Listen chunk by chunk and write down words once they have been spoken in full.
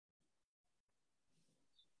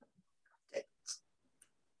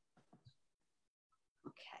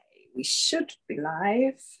We should be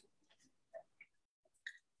live.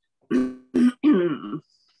 We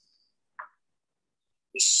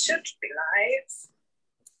should be live.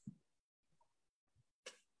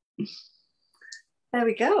 There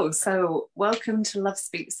we go. So welcome to Love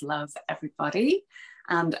Speaks Love, everybody.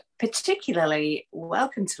 And particularly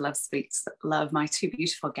welcome to Love Speaks Love, my two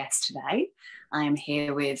beautiful guests today. I am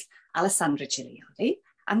here with Alessandra Gillioli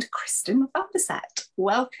and Kristin Vambeset.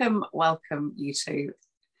 Welcome, welcome, you two.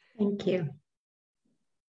 Thank you.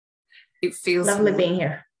 It feels lovely being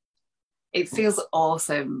here. It feels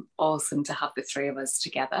awesome to have the three of us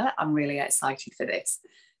together. I'm really excited for this.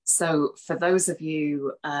 So for those of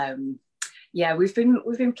you, we've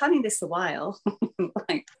been planning this a while,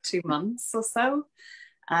 like 2 months or so.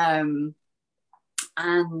 And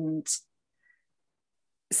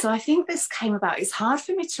so I think this came about. It's hard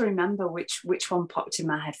for me to remember which one popped in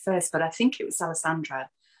my head first, but I think it was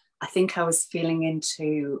Alessandra. I think I was feeling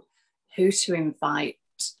into who to invite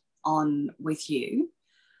on with you.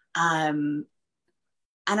 And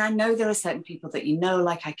I know there are certain people that you know,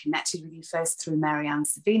 like I connected with you first through Marianne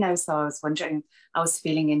Savino, so I was wondering, I was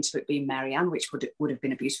feeling into it being Marianne, which would have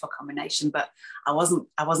been a beautiful combination, but I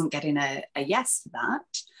wasn't getting a yes for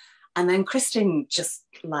that. And then Kristin just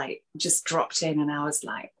dropped in, and I was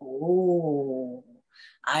like, oh,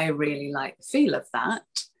 I really like the feel of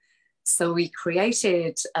that. So we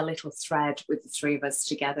created a little thread with the three of us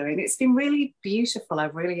together, and it's been really beautiful.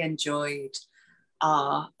 I've really enjoyed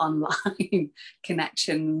our online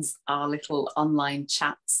connections, our little online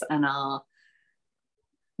chats, and our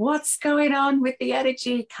what's going on with the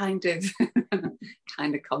energy kind of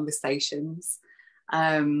conversations.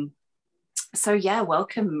 So yeah,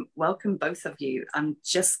 welcome both of you. I'm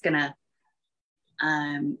just gonna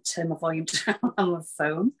turn my volume down on my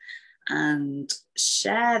phone and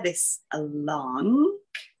share this along,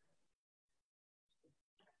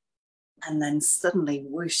 and then suddenly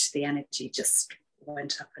whoosh, the energy just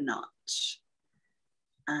went up a notch.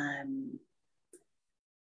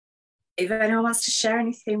 If anyone wants to share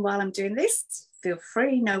anything while I'm doing this, feel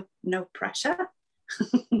free, no pressure.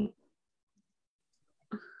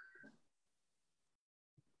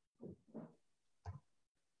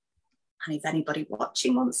 And if anybody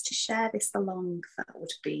watching wants to share this along, that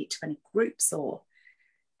would be to any groups or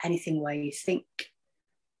anything where you think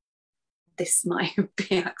this might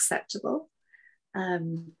be acceptable,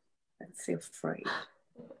 then feel free.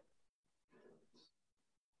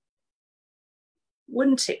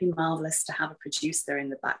 Wouldn't it be marvelous to have a producer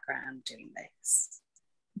in the background doing this?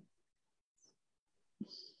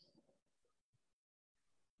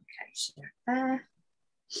 Okay, share it there.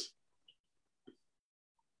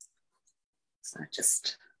 So I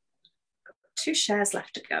just got 2 shares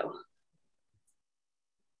left to go.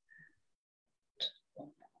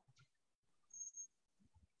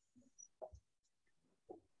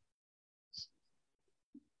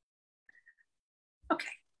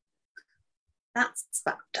 Okay, that's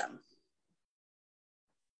about done.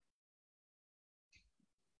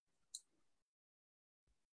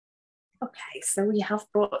 Okay, so we have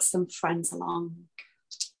brought some friends along.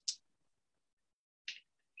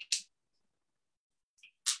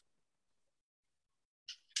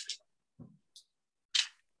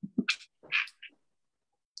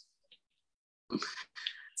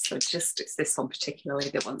 So it's this one particularly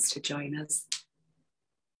that wants to join us.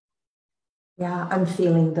 Yeah, I'm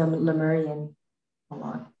feeling the Lemurian a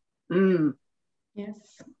lot. Mm.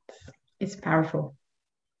 Yes, it's powerful.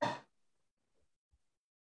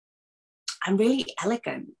 And really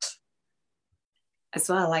elegant as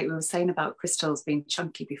well. Like we were saying about crystals being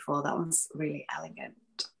chunky before, that one's really elegant.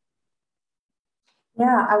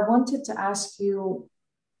 Yeah, I wanted to ask you,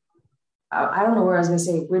 I don't know where I was going to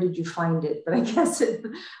say, where did you find it? But I guess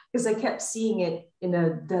because I kept seeing it in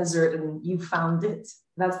a desert and you found it.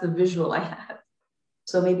 That's the visual I had.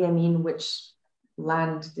 So maybe I mean, which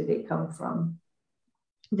land did it come from?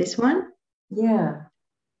 This one? Yeah.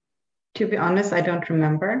 To be honest, I don't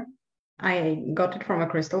remember. I got it from a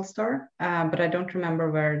crystal store, but I don't remember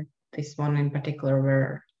where this one in particular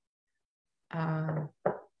were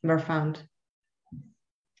found.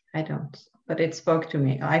 I don't, but it spoke to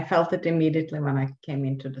me. I felt it immediately when I came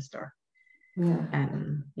into the store. Yeah.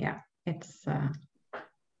 And yeah, it's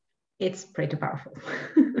pretty powerful.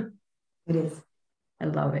 It is. I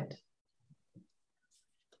love it.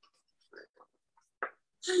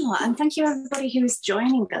 Oh, and thank you everybody who's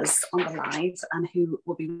joining us on the live and who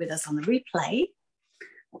will be with us on the replay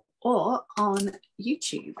or on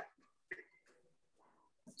YouTube.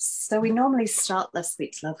 So we normally start Love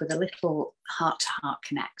Speaks Love with a little heart-to-heart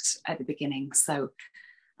connect at the beginning. So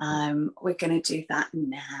we're going to do that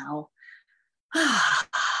now.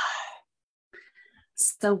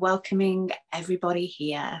 So welcoming everybody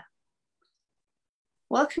here.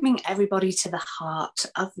 Welcoming everybody to the heart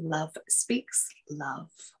of Love Speaks Love.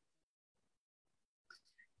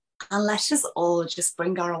 And let us all just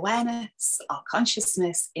bring our awareness, our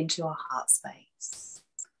consciousness into our heart space.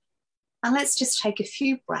 And let's just take a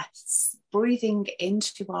few breaths, breathing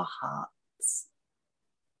into our hearts.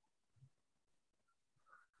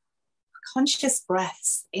 Conscious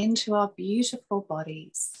breaths into our beautiful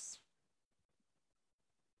bodies.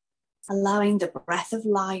 Allowing the breath of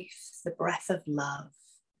life, the breath of love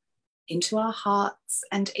into our hearts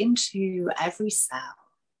and into every cell.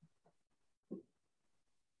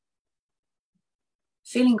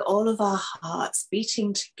 Feeling all of our hearts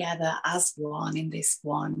beating together as one in this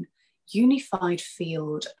one unified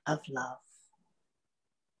field of love.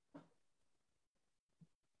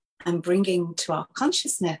 And bringing to our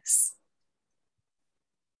consciousness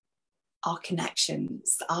our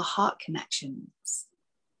connections, our heart connections.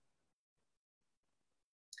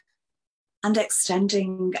 And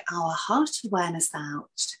extending our heart awareness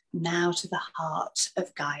out now to the heart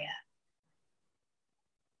of Gaia.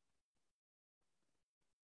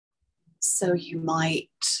 So you might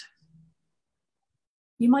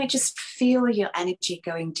just feel your energy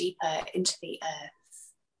going deeper into the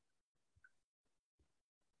earth.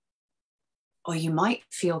 Or you might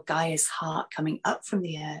feel Gaia's heart coming up from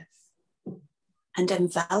the earth and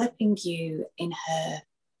enveloping you in her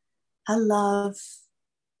love,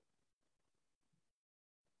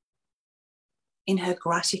 in her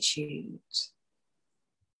gratitude.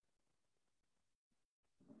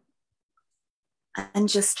 And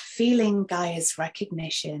just feeling Gaia's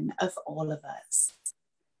recognition of all of us.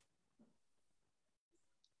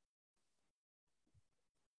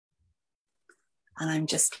 And I'm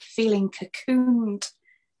just feeling cocooned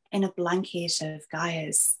in a blanket of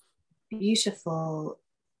Gaia's beautiful,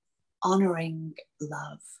 honoring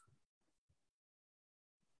love.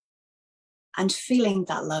 And feeling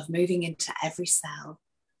that love moving into every cell,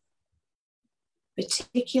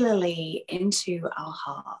 particularly into our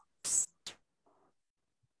hearts.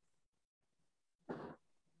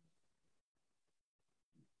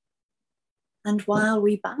 And while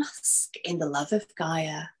we bask in the love of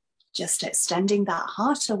Gaia, just extending that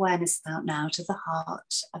heart awareness out now to the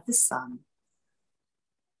heart of the sun.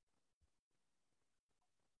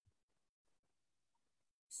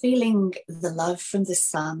 Feeling the love from the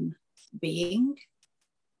sun being.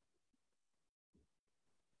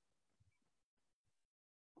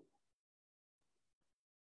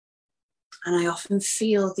 And I often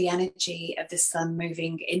feel the energy of the sun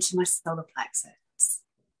moving into my solar plexus.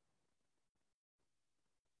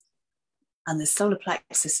 And the solar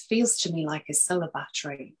plexus feels to me like a solar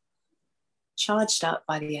battery, charged up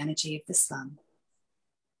by the energy of the sun.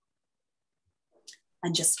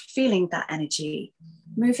 And just feeling that energy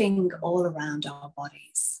moving all around our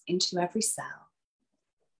bodies, into every cell,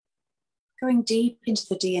 going deep into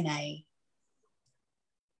the DNA,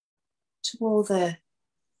 to all the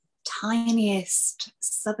tiniest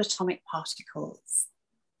subatomic particles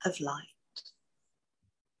of light.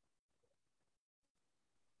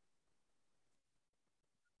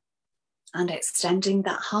 And extending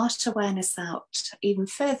that heart awareness out even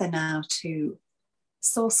further now to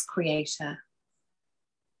Source Creator.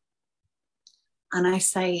 And I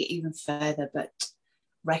say even further, but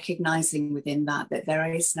recognizing within that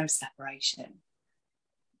there is no separation,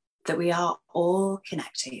 that we are all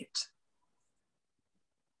connected.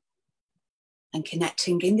 And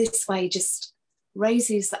connecting in this way just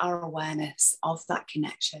raises our awareness of that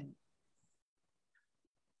connection.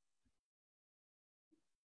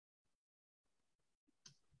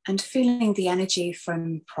 And feeling the energy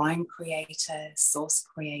from Prime Creator, Source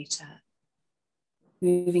Creator,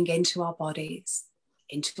 moving into our bodies,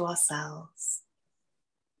 into our cells.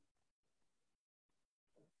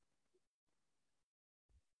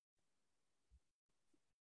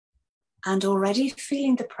 And already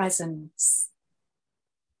feeling the presence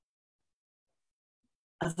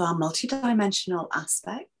of our multidimensional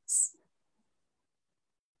aspects.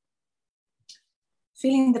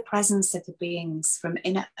 Feeling the presence of the beings from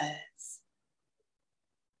inner earth,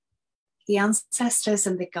 the ancestors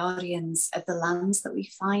and the guardians of the lands that we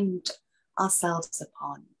find ourselves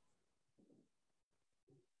upon.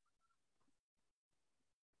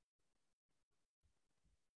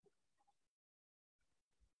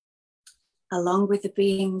 Along with the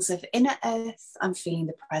beings of inner earth, I'm feeling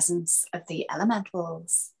the presence of the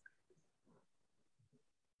elementals.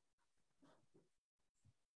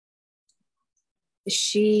 The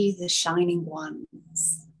she, the shining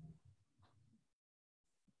ones.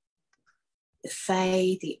 The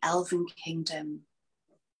Fae, the elven kingdom.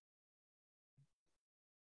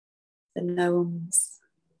 the gnomes.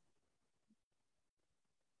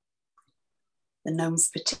 The gnomes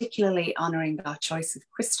particularly honouring our choice of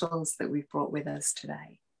crystals that we've brought with us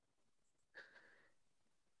today.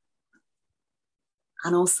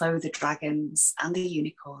 And also the dragons and the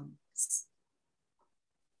unicorns.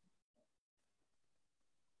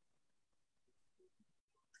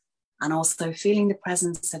 And also feeling the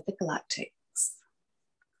presence of the galactics,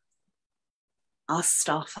 our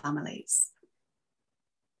star families.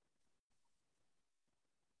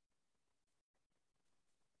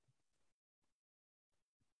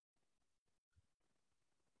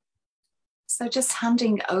 So just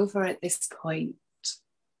handing over at this point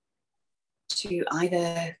to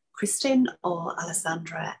either Kristin or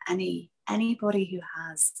Alessandra, anybody who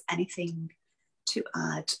has anything to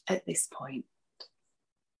add at this point.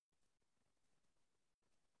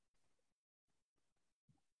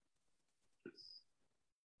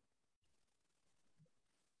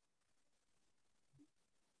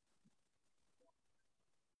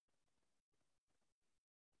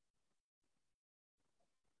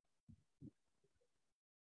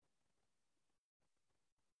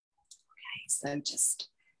 So just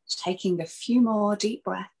taking a few more deep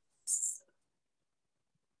breaths.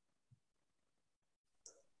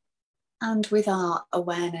 And with our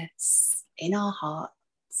awareness in our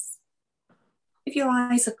hearts, if your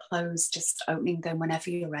eyes are closed, just opening them whenever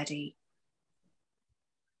you're ready.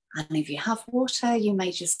 And if you have water, you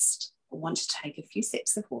may just want to take a few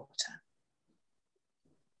sips of water.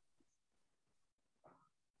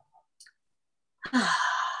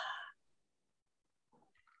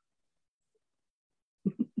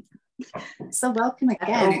 So welcome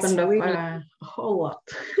again. It opened up a whole lot.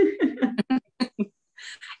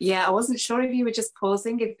 Yeah, I wasn't sure if you were just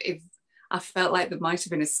pausing, if I felt like there might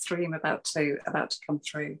have been a stream about to come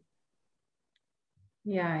through.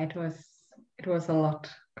 Yeah, it was a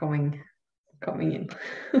lot coming in.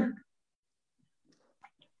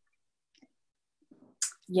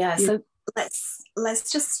 Yeah, so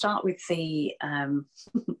let's just start with the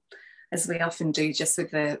as we often do, just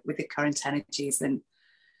with the current energies. And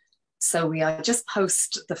so we are just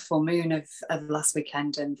post the full moon of last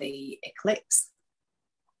weekend and the eclipse.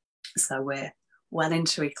 So we're well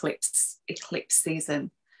into eclipse season.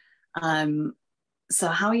 So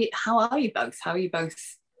how are you both? How are you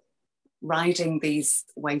both riding these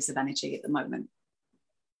waves of energy at the moment?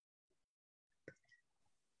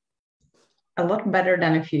 A lot better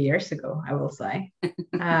than a few years ago, I will say.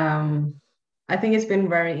 I think it's been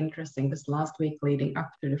very interesting this last week leading up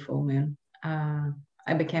to the full moon.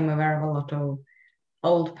 I became aware of a lot of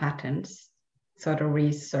old patterns sort of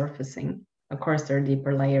resurfacing. Of course, there are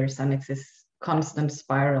deeper layers and it's this constant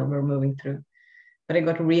spiral we're moving through. But it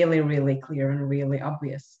got really, really clear and really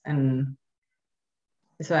obvious. And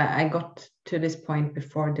so I got to this point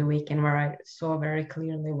before the weekend where I saw very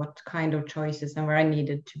clearly what kind of choices and where I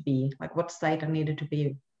needed to be, like what state I needed to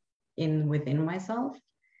be in within myself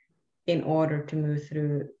in order to move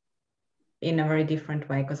through in a very different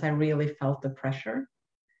way, because I really felt the pressure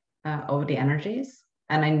of the energies.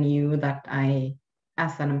 And I knew that I,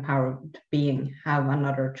 as an empowered being, have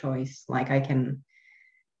another choice. Like I can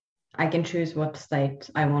choose what state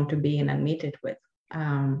I want to be in and meet it with.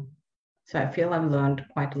 So I feel I've learned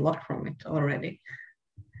quite a lot from it already.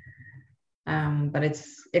 But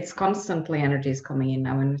it's constantly energies coming in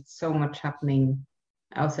now, and it's so much happening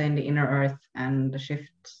also in the inner earth and the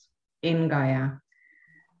shift in Gaia.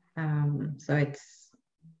 So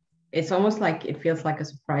it's almost like it feels like a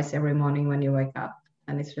surprise every morning when you wake up,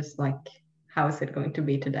 and it's just like, how is it going to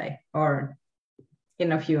be today, or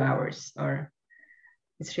in a few hours, or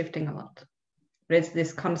it's shifting a lot. But it's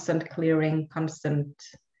this constant clearing, constant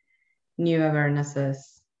new awarenesses,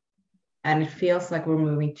 and it feels like we're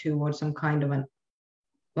moving towards some kind of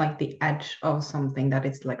like the edge of something that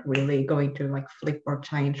it's like really going to like flip or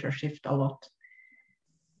change or shift a lot.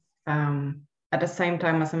 At the same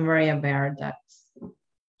time, as I'm very aware that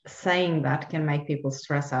saying that can make people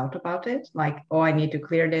stress out about it, like, oh, I need to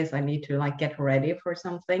clear this, I need to like get ready for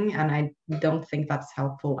something, and I don't think that's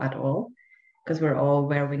helpful at all, because we're all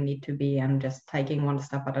where we need to be and just taking one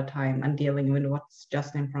step at a time and dealing with what's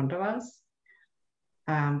just in front of us.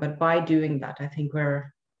 But by doing that, I think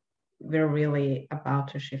we're really about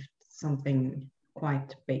to shift something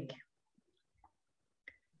quite big.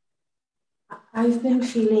 I've been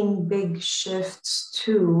feeling big shifts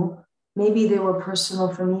too. Maybe they were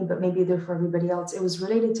personal for me, but maybe they're for everybody else. It was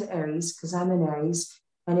related to Aries, because I'm an Aries.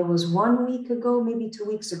 And it was 1 week ago, maybe 2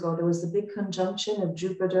 weeks ago, there was the big conjunction of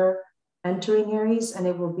Jupiter entering Aries, and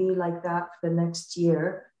it will be like that for the next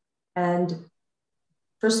year. And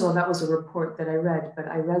first of all, that was a report that I read, but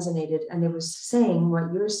I resonated, and it was saying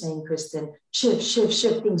what you're saying, Kristin, shift, shift,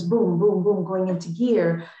 shift, things, boom, boom, boom, going into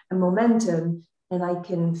gear and momentum, and I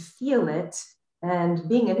can feel it. And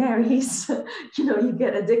being an Aries, you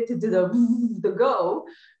get addicted to the go,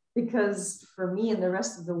 because for me and the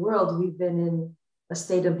rest of the world, we've been in a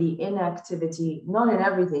state of the inactivity, not in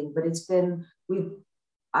everything, but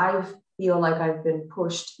I feel like I've been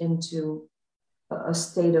pushed into a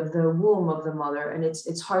state of the womb of the mother, and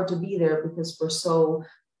it's hard to be there because we're so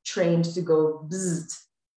trained to go bzzzt.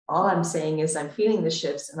 All I'm saying is I'm feeling the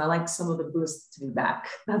shifts, and I like some of the boosts to be back.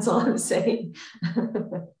 That's all I'm saying.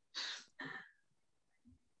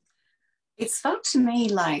 It's felt to me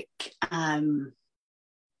like I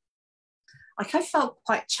felt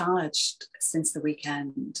quite charged since the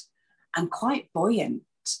weekend and quite buoyant.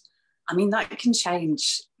 I mean, that can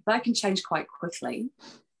change quite quickly.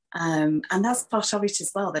 And that's part of it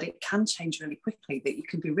as well, that it can change really quickly, that you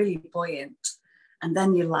can be really buoyant and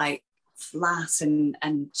then you're like flat and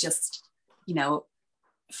just,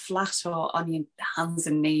 flat or on your hands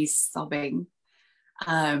and knees sobbing.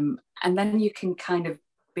 And then you can kind of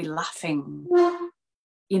be laughing,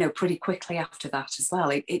 pretty quickly after that as well.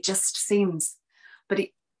 It just seems, but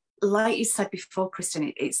it, like you said before,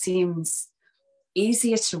 Kristin, it seems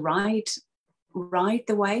easier to ride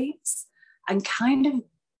the waves and kind of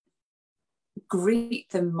greet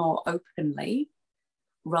them more openly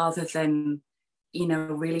rather than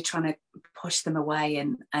really trying to push them away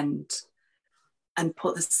and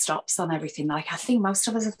put the stops on everything. Like, I think most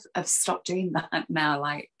of us have stopped doing that now.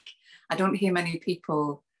 Like, I don't hear many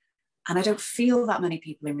people, and I don't feel that many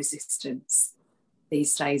people in resistance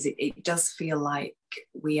these days. It does feel like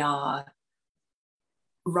we are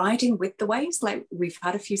riding with the waves. Like, we've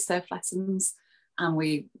had a few surf lessons and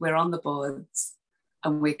we're on the boards,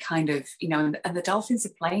 and we're kind of, and the dolphins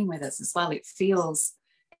are playing with us as well. It feels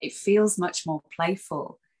much more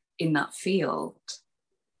playful in that field.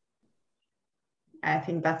 I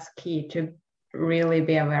think that's key, to really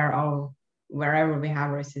be aware of wherever we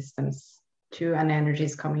have resistance to an energy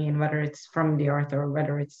is coming in, whether it's from the earth or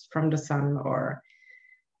whether it's from the sun or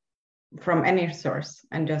from any source,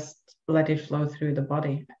 and just let it flow through the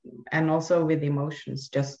body. And also with emotions,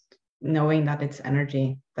 just knowing that it's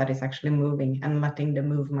energy that is actually moving and letting the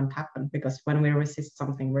movement happen, because when we resist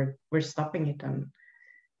something, we're stopping it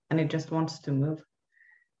and it just wants to move.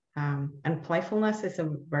 And playfulness is a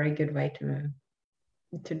very good way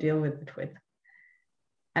to deal with it with.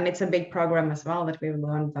 And it's a big program as well, that we've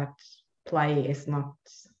learned that play is not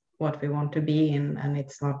what we want to be in, and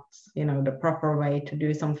it's not the proper way to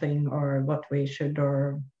do something or what we should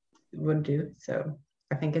or would do. So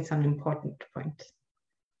I think it's an important point.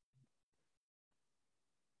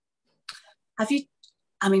 Have you,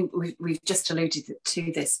 I mean, we've just alluded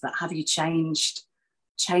to this, but have you changed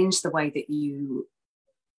the way that you,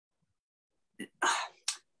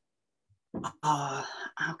 how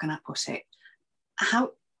can I put it?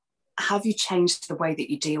 How have you changed the way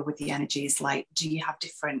that you deal with the energies? Like, do you have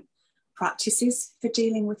different practices for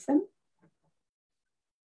dealing with them?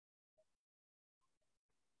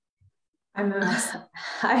 I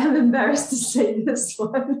am embarrassed to say this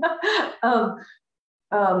one.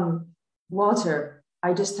 Water.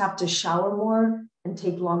 I just have to shower more and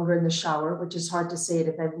take longer in the shower, which is hard to say it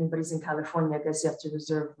if anybody's in California. I guess you have to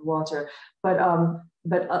reserve water. But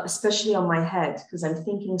especially on my head, because I'm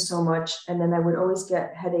thinking so much, and then I would always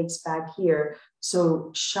get headaches back here.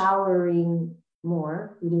 So showering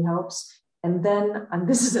more really helps. And then, and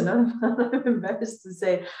this is another one I'm embarrassed to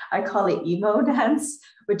say, I call it emo dance,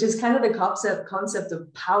 which is kind of the concept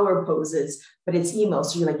of power poses, but it's emo.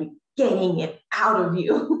 So you're getting it out of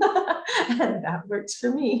you. And that works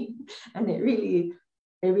for me. And it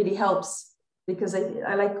really helps, because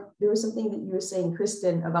I like, there was something that you were saying,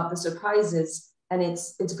 Kristin, about the surprises, and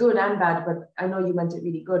it's good and bad, but I know you meant it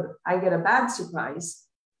really good. I get a bad surprise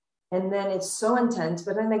and then it's so intense,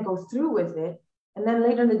 but then I go through with it. And then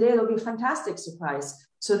later in the day, it'll be a fantastic surprise.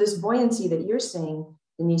 So this buoyancy that you're saying,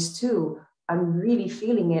 Denise, too, I'm really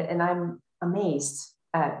feeling it, and I'm amazed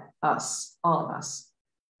at us, all of us.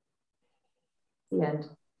 The end.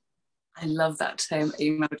 I love that term,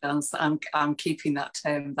 emo dance. I'm keeping that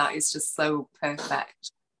term. That is just so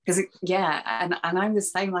perfect. Because and I'm the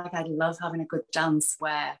same. Like, I love having a good dance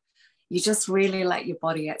where you just really let your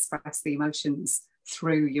body express the emotions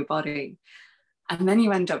through your body. And then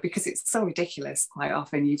you end up, because it's so ridiculous quite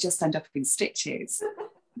often, you just end up in stitches.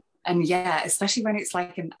 And especially when it's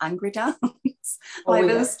like an angry dance.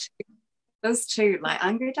 Those two, like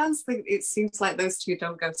angry dance, it seems like those two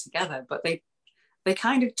don't go together, but they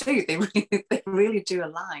kind of do. They really do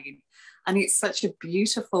align. And it's such a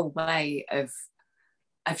beautiful way of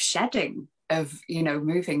shedding, of, you know,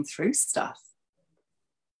 moving through stuff.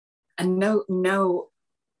 And no,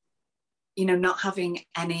 you know, not having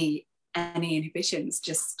any inhibitions,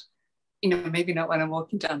 just, you know, maybe not when I'm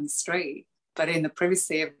walking down the street, but in the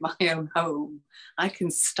privacy of my own home, I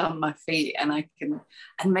can stamp my feet and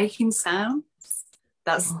making sounds.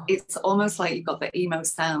 It's almost like you've got the emo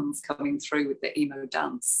sounds coming through with the emo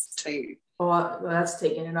dance too. Oh, well, that's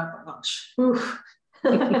taking it up a notch.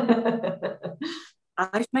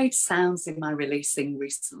 I've made sounds in my releasing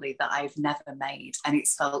recently that I've never made, and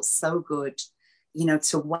it's felt so good, you know,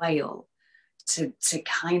 to wail, to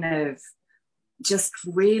kind of just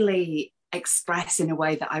really express in a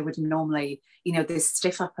way that I would normally, you know, this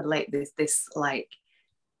stiff upper lip, this like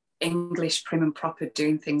English prim and proper,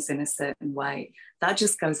 doing things in a certain way, that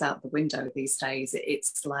just goes out the window these days.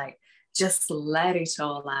 It's like, just let it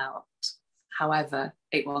all out, however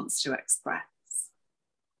it wants to express.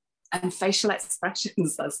 And facial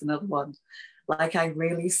expressions, that's another one. Like, I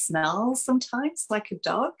really snarl sometimes like a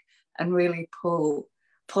dog, and really pull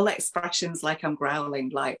expressions like I'm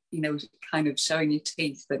growling, like, you know, kind of showing your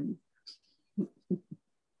teeth. And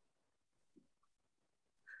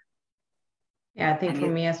yeah, I think for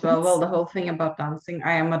me as well, the whole thing about dancing,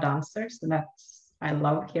 I am a dancer, so I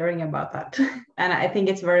love hearing about that. And I think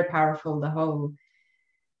it's very powerful, the whole,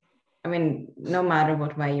 I mean, no matter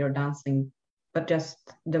what way you're dancing, but just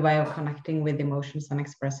the way of connecting with emotions and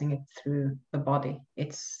expressing it through the body.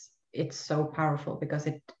 It's so powerful, because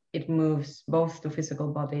it moves both the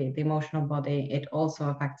physical body, the emotional body. It also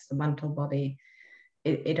affects the mental body.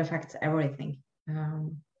 It affects everything.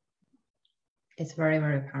 It's very,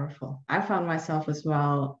 very powerful. I found myself as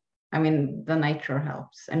well, I mean, the nature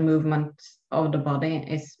helps, and movement of the body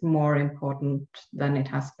is more important than it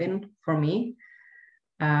has been for me.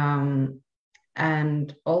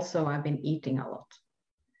 And also I've been eating a lot.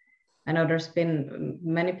 I know there's been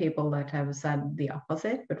many people that have said the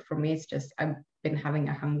opposite, but for me, it's just, I've been having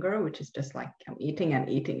a hunger, which is just like, I'm eating and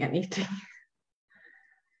eating and eating.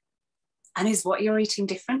 And is what you're eating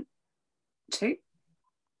different too?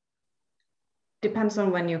 Depends on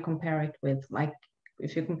when you compare it with, like,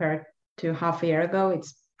 if you compare it to half a year ago,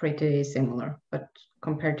 it's pretty similar, but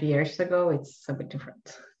compared to years ago, it's a bit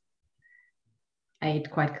different. I eat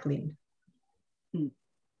quite clean.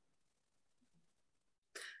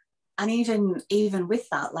 And even with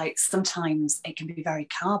that, like, sometimes it can be very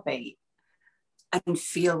carby and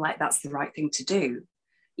feel like that's the right thing to do.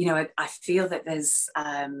 You know, I feel that there's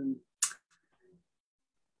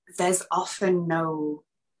often no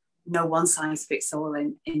one size fits all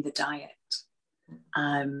in the diet.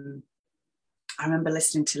 I remember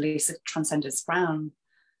listening to Lisa Transcendence Brown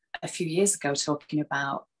a few years ago talking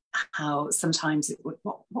about how sometimes it would,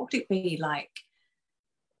 what would it be like,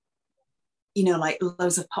 you know, like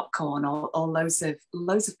loads of popcorn or loads of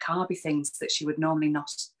carby things that she would normally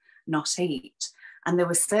not eat. And there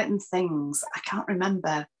were certain things, I can't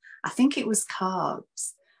remember, I think it was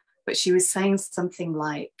carbs, but she was saying something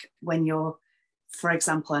like, when you're, for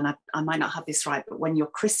example, and I might not have this right, but when your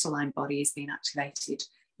crystalline body is being activated,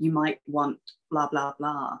 you might want blah, blah,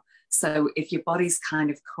 blah. So if your body's kind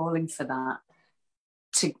of calling for that,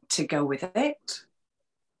 to go with it.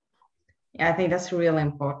 Yeah, I think that's really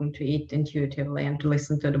important, to eat intuitively and to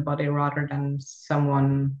listen to the body rather than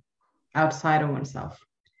someone outside of oneself.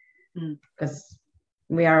 Because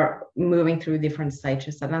we are moving through different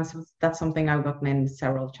stages. And that's something I've gotten in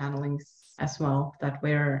several channelings as well, that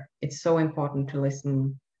it's so important to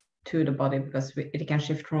listen to the body, because it can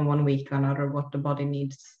shift from one week to another what the body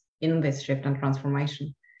needs in this shift and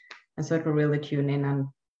transformation. And so to really tune in and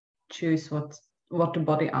choose what the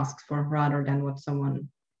body asks for rather than what someone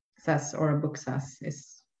says or a book says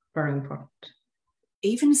is very important.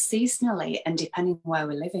 Even seasonally and depending where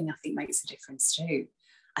we're living, I think makes a difference too.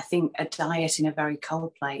 I think a diet in a very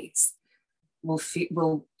cold place will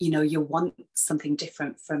you know, you'll want something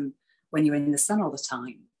different from when you're in the sun all the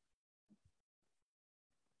time.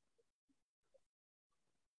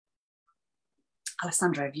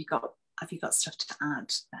 Alessandra, have you got stuff to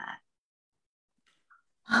add there?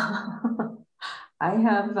 I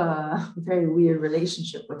have a very weird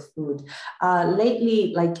relationship with food.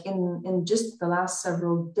 Lately, like in just the last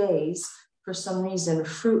several days, for some reason,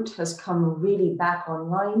 fruit has come really back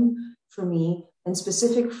online for me, and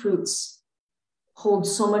specific fruits hold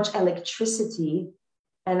so much electricity.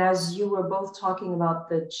 And as you were both talking about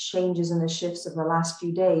the changes and the shifts of the last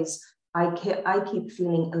few days, I keep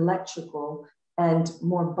feeling electrical and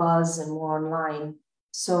more buzz and more online.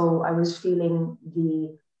 So I was feeling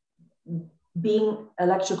being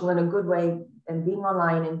electrical in a good way and being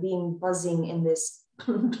online and being buzzing in this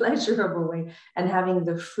pleasurable way, and having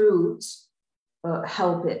the fruit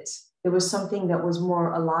help it. There was something that was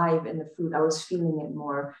more alive in the food. I was feeling it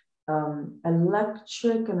more.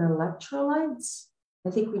 Electric and electrolytes. I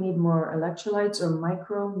think we need more electrolytes or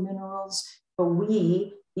micro minerals, but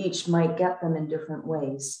we each might get them in different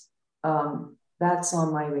ways. That's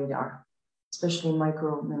on my radar, especially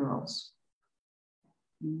micro minerals.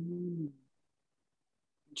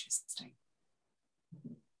 Interesting.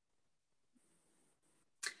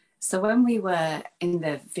 So when we were in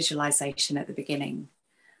the visualization at the beginning,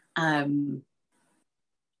 I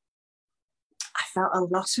felt a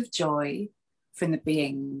lot of joy from the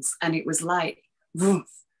beings, and it was like,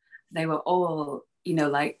 woof, they were all, you know,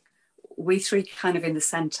 like we three kind of in the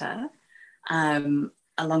center,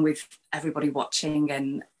 along with everybody watching,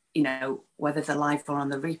 and, you know, whether they're live or on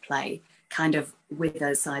the replay, kind of with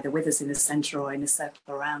us, either with us in the center or in a circle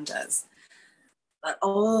around us. But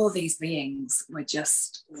all these beings were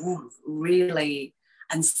just really,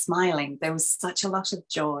 and smiling. There was such a lot of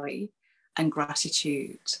joy and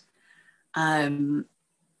gratitude. And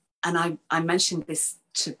I mentioned this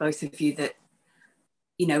to both of you that,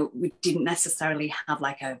 you know, we didn't necessarily have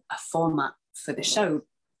like a format for the show,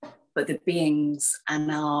 but the beings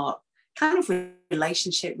and our kind of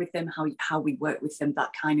relationship with them, how we work with them,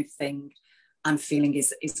 that kind of thing, I'm feeling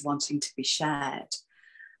is wanting to be shared.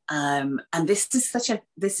 And this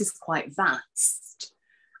is quite vast.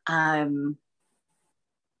 And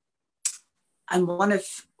one of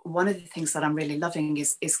the things that I'm really loving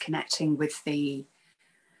is connecting with the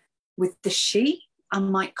she, I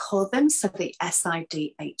might call them, so the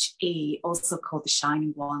SIDHE, also called the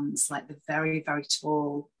shining ones, like the very, very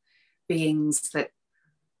tall beings that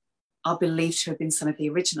are believed to have been some of the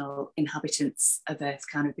original inhabitants of Earth,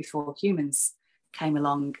 kind of before humans came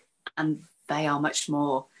along, and they are much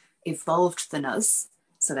more evolved than us,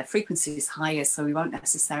 so their frequency is higher, so we won't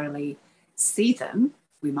necessarily see them.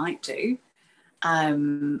 We might do,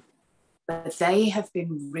 but they have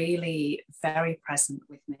been really very present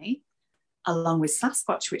with me, along with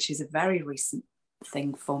Sasquatch, which is a very recent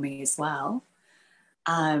thing for me as well.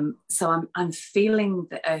 So I'm feeling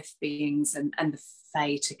the earth beings and the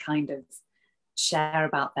Fae to kind of share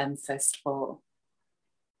about them first of all.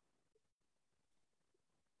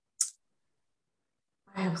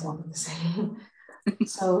 I have something to say.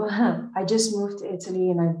 So I just moved to Italy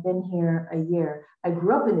and I've been here a year. I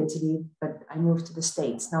grew up in Italy, but I moved to the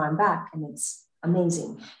States. Now I'm back and it's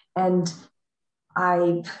amazing. And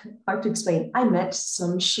hard to explain, I met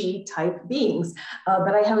some she type beings,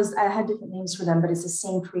 but I had different names for them, but it's the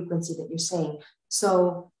same frequency that you're saying.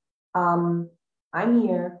 So I'm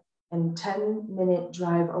here, and 10-minute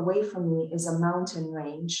drive away from me is a mountain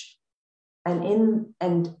range.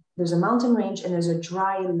 And there's a mountain range and there's a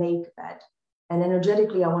dry lake bed. And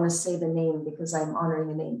energetically, I want to say the name because I'm honoring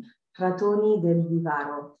the name, Pratoni del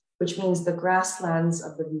Vivaro, which means the grasslands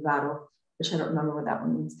of the Vivaro, which I don't remember what that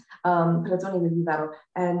one means. Pratoni del Vivaro.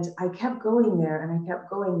 And I kept going there and I kept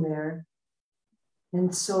going there.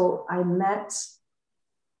 And so I met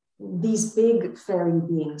these big fairy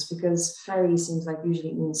beings, because fairy seems like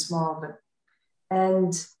usually it means small,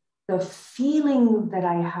 and the feeling that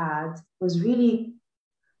I had was really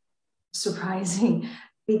surprising,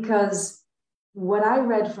 because what I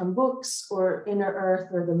read from books or Inner Earth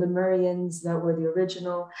or the Lemurians that were the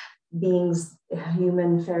original beings,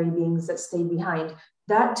 human fairy beings that stayed behind,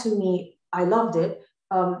 that to me, I loved it,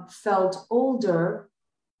 felt older,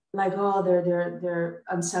 like, oh, they're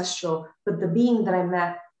ancestral. But the being that I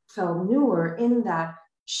met felt newer in that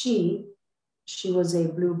she was a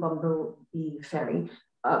blue bumblebee fairy,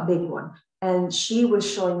 a big one. And she was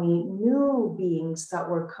showing me new beings that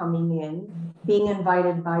were coming in, being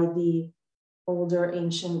invited by the older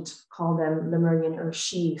ancient, call them Lemurian or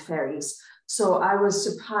she fairies. So I was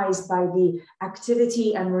surprised by the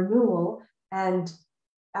activity and renewal. And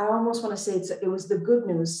I almost want to say it was the good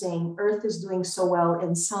news, saying Earth is doing so well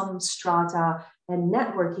in some strata and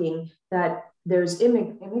networking that there's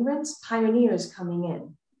immigrants, pioneers coming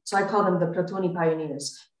in. So I call them the Pratoni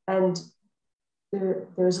pioneers. And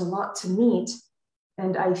there's a lot to meet.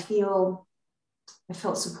 And I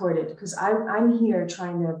felt supported, because I'm here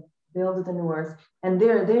trying to build the new Earth, and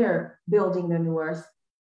they're there building the new Earth.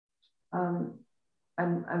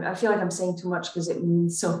 I feel like I'm saying too much because it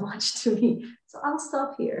means so much to me. So I'll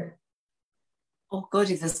stop here. Oh God,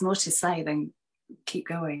 if there's more to say, then keep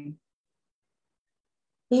going.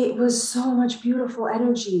 It was so much beautiful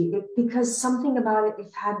energy, because something about it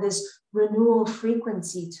had this renewal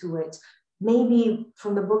frequency to it. Maybe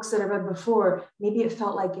from the books that I read before, maybe it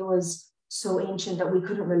felt like it was so ancient that we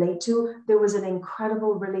couldn't relate to. There was an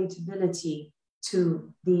incredible relatability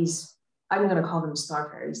to these, I'm going to call them star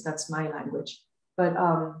fairies, that's my language. But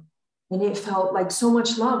And it felt like so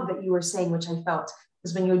much love that you were saying, which I felt.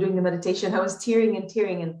 Because when you were doing the meditation, I was tearing,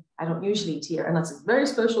 and I don't usually tear, and that's a very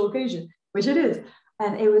special occasion, which it is.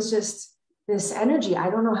 And it was just this energy. I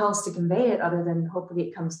don't know how else to convey it other than hopefully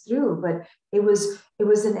it comes through, but it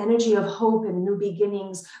was an energy of hope and new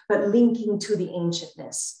beginnings, but linking to the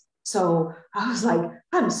ancientness. So I was like,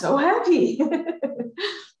 I'm so happy.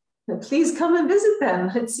 Please come and visit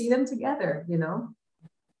them. Let's see them together, you know?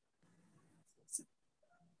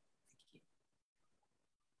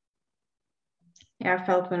 Yeah, I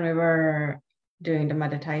felt when we were doing the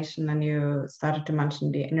meditation and you started to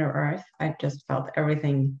mention the inner earth, I just felt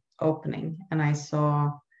everything opening, and I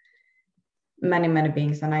saw many, many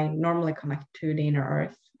beings, and I normally connect to the inner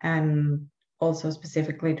earth, and also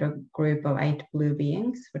specifically to a group of 8 blue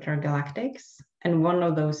beings, which are galactics, and one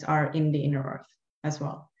of those are in the inner earth as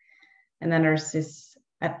well. And then there's this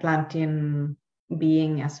Atlantean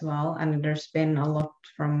being as well, and there's been a lot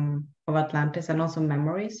of Atlantis, and also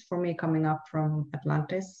memories for me coming up from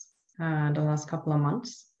Atlantis the last couple of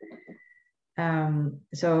months.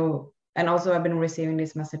 And also I've been receiving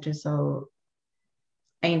these messages of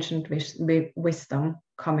ancient wisdom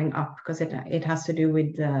coming up, because it has to do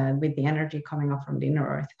with the energy coming up from the inner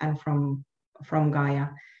earth and from Gaia,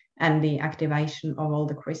 and the activation of all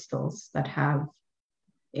the crystals that have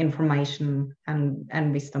information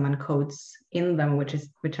and wisdom and codes in them,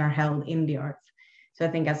 which are held in the earth. So I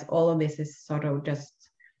think as all of this is sort of just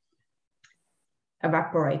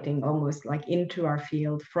evaporating almost like into our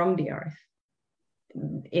field from the earth,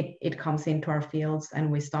 it comes into our fields, and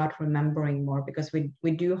we start remembering more, because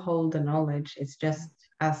we do hold the knowledge. It's just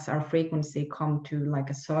as our frequency come to like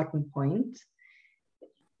a certain point,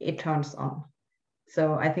 it turns on.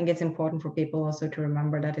 So I think it's important for people also to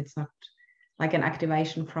remember that it's not like an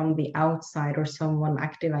activation from the outside or someone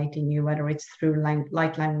activating you, whether it's through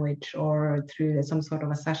light language or through some sort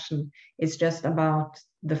of a session. It's just about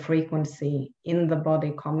the frequency in the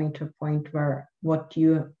body coming to a point where what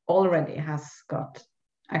you already has got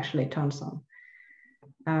actually turns on.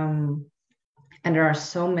 And there are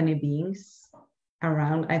so many beings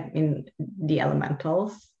around. In the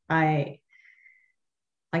elementals, I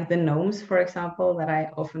like the gnomes, for example, that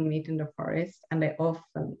I often meet in the forest, and they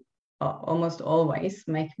often almost always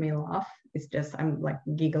make me laugh. It's just I'm like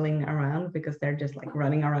giggling around because they're just like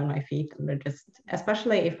running around my feet, and they're just,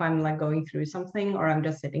 especially if I'm like going through something or I'm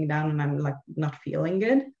just sitting down and I'm like not feeling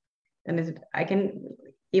good, and I can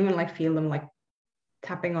even like feel them like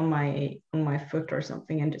tapping on my foot or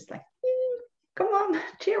something, and just like, come on,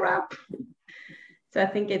 cheer up. So I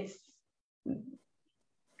think it's,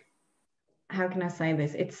 how can I say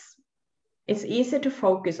this? It's easy to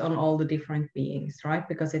focus on all the different beings, right?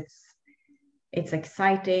 Because it's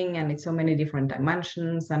exciting, and it's so many different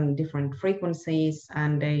dimensions and different frequencies,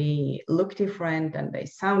 and they look different, and they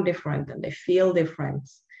sound different, and they feel different.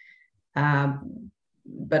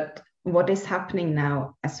 But what is happening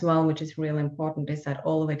now as well, which is really important, is that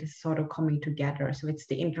all of it is sort of coming together. So it's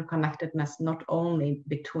the interconnectedness, not only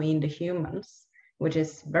between the humans, which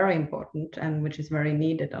is very important and which is very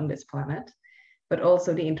needed on this planet, but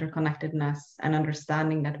also the interconnectedness and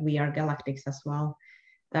understanding that we are galactics as well,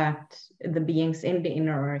 that the beings in the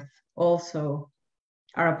inner earth also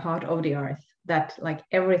are a part of the earth, that like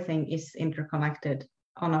everything is interconnected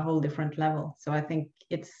on a whole different level. So I think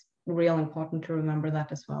it's real important to remember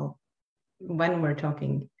that as well when we're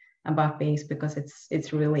talking about beings, because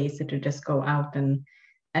it's really easy to just go out and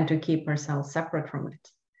to keep ourselves separate from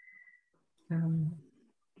it.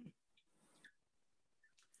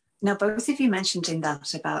 Now, both of you mentioned in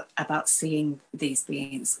that about seeing these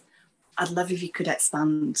beings. I'd love if you could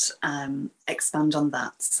expand on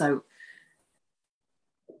that. So,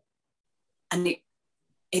 and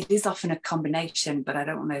it is often a combination, but I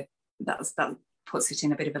don't want to. That puts it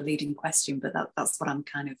in a bit of a leading question, but that's what I'm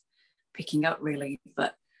kind of picking up really.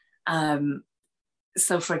 But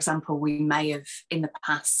so, for example, we may have in the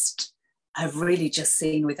past have really just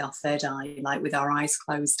seen with our third eye, like with our eyes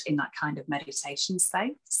closed in that kind of meditation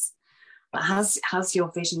space. But has your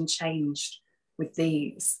vision changed with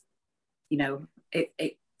these? You know,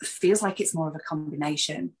 it feels like it's more of a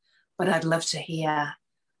combination, but I'd love to hear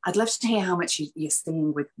how much you're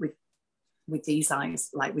seeing with these eyes,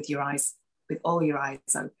 like with your eyes, with all your eyes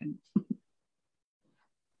open.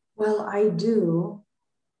 Well, I do.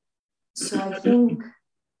 So I think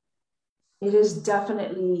it is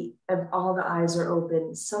definitely, if all the eyes are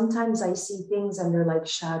open, sometimes I see things and they're like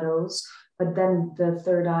shadows, but then the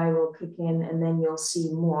third eye will kick in and then you'll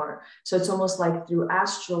see more. So it's almost like through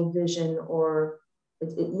astral vision, or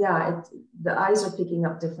the eyes are picking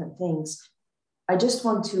up different things. I just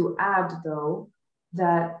want to add though,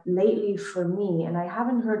 that lately for me, and I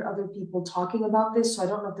haven't heard other people talking about this, so I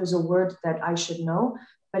don't know if there's a word that I should know,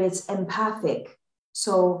 but it's empathic.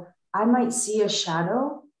 So I might see a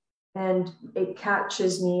shadow and it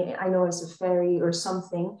catches me. I know it's a fairy or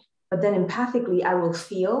something, but then empathically I will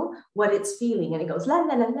feel what it's feeling, and it goes la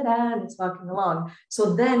la la la la, and it's walking along.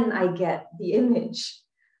 So then I get the image.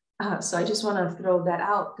 So I just want to throw that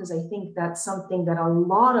out because I think that's something that a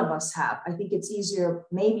lot of us have. I think it's easier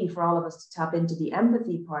maybe for all of us to tap into the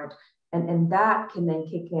empathy part, and that can then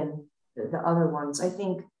kick in the other ones. I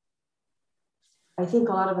think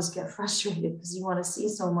a lot of us get frustrated because you want to see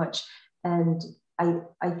so much. And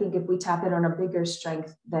I think if we tap in on a bigger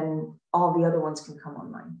strength, then all the other ones can come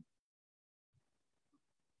online.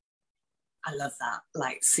 I love that.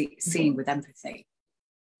 Like seeing with empathy.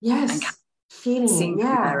 Yes. And feeling,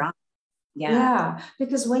 yeah. Yeah.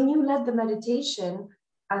 Because when you led the meditation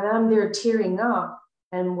and I'm there tearing up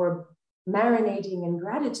and we're marinating in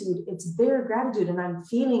gratitude, it's their gratitude, and I'm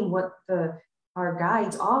feeling what our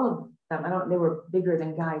guides, all of them, they were bigger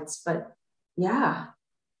than guides, but yeah.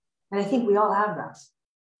 And I think we all have that.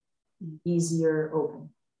 Easier, open.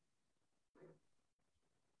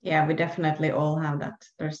 Yeah, we definitely all have that.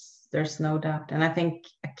 There's no doubt. And I think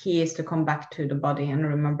a key is to come back to the body and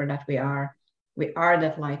remember that we are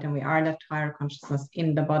that light and we are that higher consciousness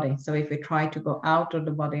in the body. So if we try to go out of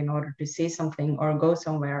the body in order to see something or go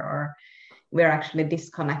somewhere, or we're actually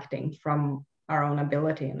disconnecting from our own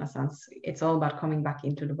ability in a sense. It's all about coming back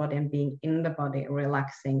into the body and being in the body,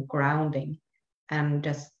 relaxing, grounding, and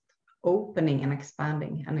just opening and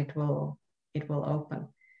expanding, and it will open.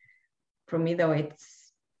 For me though,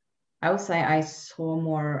 I would say I saw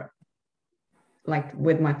more like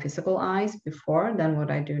with my physical eyes before than what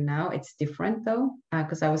I do now. It's different though,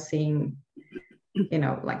 because I was seeing,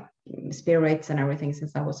 like spirits and everything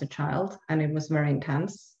since I was a child, and it was very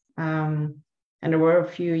intense. And there were a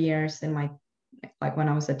few years in like when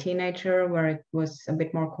I was a teenager where it was a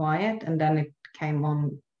bit more quiet, and then it came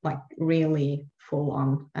on like really full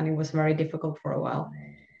on, and it was very difficult for a while.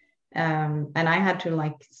 And I had to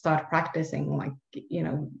like start practicing, like,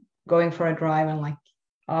 going for a drive and like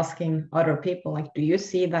asking other people, like, do you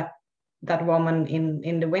see that woman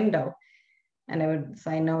in the window? And I would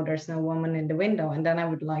say, no, there's no woman in the window. And then I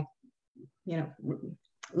would like,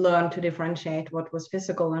 learn to differentiate what was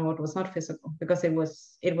physical and what was not physical, because it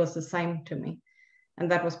was the same to me. And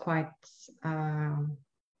that was quite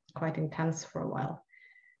intense for a while.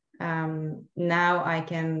 Now I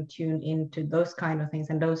can tune into those kind of things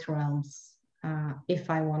and those realms if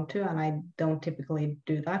I want to, and I don't typically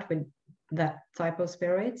do that with that type of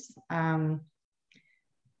spirits.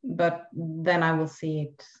 But then I will see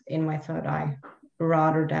it in my third eye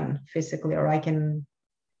rather than physically, or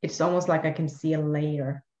it's almost like I can see a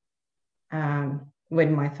layer with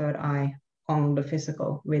my third eye on the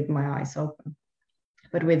physical with my eyes open.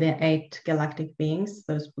 But with the 8 galactic beings,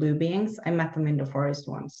 those blue beings, I met them in the forest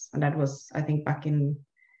once. And that was, I think, back in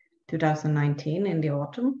 2019 in the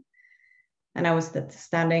autumn. And I was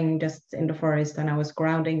standing just in the forest, and I was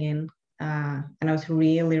grounding in, and I was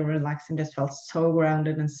really relaxing, just felt so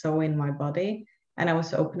grounded and so in my body. And I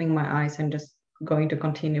was opening my eyes and just going to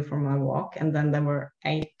continue for my walk. And then there were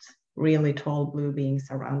 8 really tall blue beings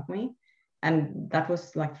around me. And that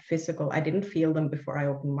was like physical. I didn't feel them before I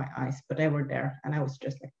opened my eyes, but they were there, and I was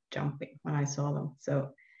just like jumping when I saw them. So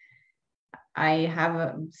I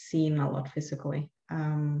have seen a lot physically,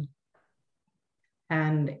 and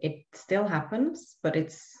it still happens, but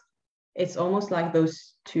it's almost like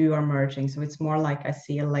those two are merging. So it's more like I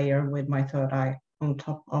see a layer with my third eye on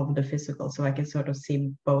top of the physical, so I can sort of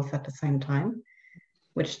see both at the same time,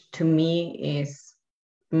 which to me is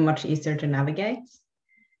much easier to navigate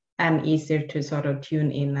and easier to sort of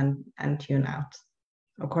tune in and tune out.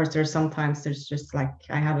 Of course, there's just like,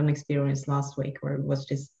 I had an experience last week where it was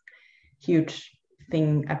this huge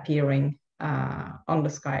thing appearing on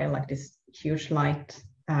the sky, like this huge light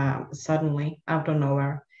suddenly out of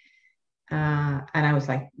nowhere. And I was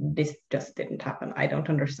like, this just didn't happen. I don't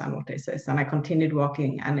understand what this is. And I continued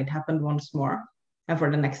walking, and it happened once more. And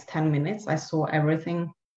for the next 10 minutes, I saw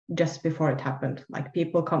everything just before it happened, like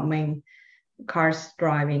people coming, cars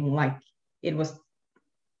driving, like it was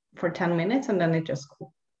for 10 minutes, and then it just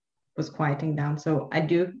was quieting down. So I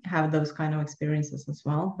do have those kind of experiences as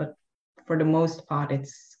well, but for the most part,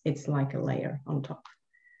 it's like a layer on top.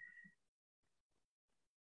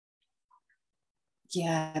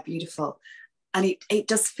 Yeah, beautiful. And it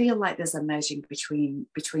does feel like there's a merging between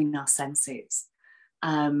our senses.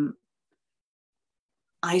 I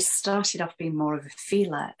started off being more of a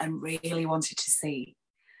feeler and really wanted to see.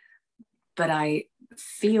 I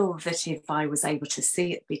feel that if I was able to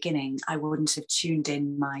see at the beginning, I wouldn't have tuned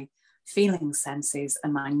in my feeling senses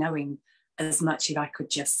and my knowing as much if I could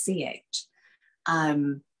just see it.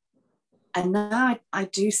 And now I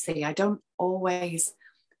do see. I don't always,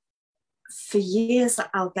 for years,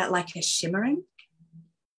 I'll get like a shimmering,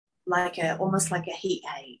 almost like a heat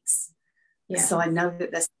haze. Yeah. So I know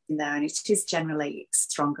that there's something there, and it is generally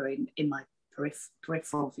stronger in my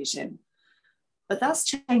peripheral vision. But that's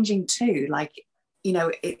changing too. Like, you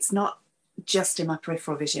know, it's not just in my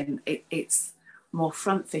peripheral vision, it's more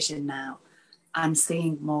front vision now. I'm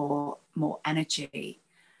seeing more energy.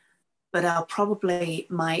 But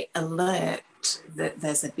my alert that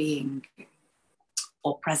there's a being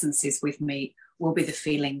or presences with me will be the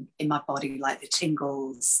feeling in my body, like the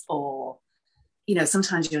tingles, or, you know,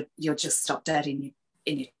 sometimes you're just stopped dead in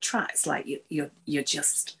your tracks, like you're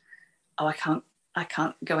just, oh, I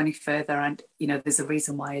can't go any further, and, you know, there's a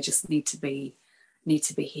reason why I just need to be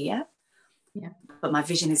here. Yeah. But my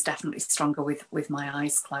vision is definitely stronger with my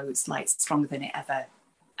eyes closed, like stronger than it ever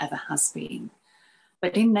has been.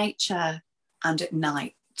 But in nature and at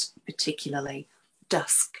night particularly,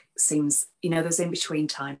 dusk seems, you know, those in-between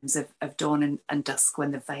times of dawn and dusk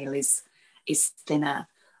when the veil is thinner,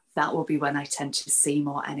 that will be when I tend to see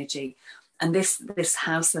more energy. And this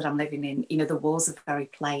house that I'm living in, you know, the walls are very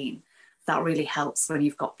plain. That really helps when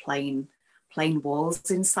you've got plain walls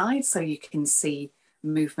inside, so you can see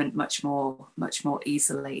movement much more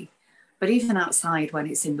easily. But even outside, when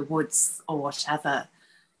it's in the woods or whatever,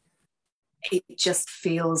 it just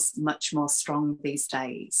feels much more strong these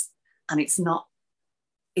days. And it's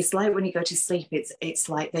like when you go to sleep, it's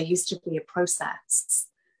like there used to be a process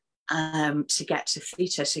to get to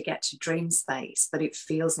theta, to get to dream space, but it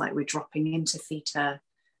feels like we're dropping into theta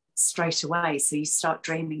straight away. So you start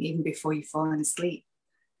dreaming even before you've fallen asleep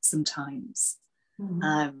sometimes.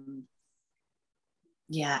 Mm-hmm.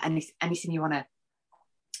 Yeah, anything you wanna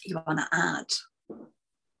add?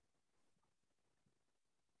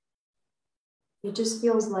 It just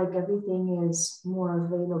feels like everything is more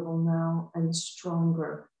available now and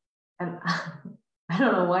stronger. And I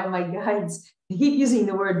don't know why my guides keep using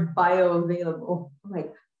the word bioavailable. I'm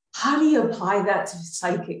like, how do you apply that to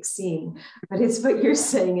psychic seeing? But it's what you're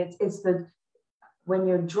saying. It's when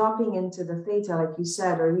you're dropping into the theta, like you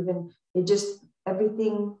said, or even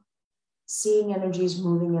everything, seeing energies,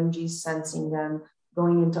 moving energies, sensing them,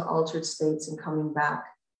 going into altered states and coming back.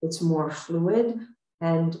 It's more fluid,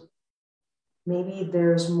 and maybe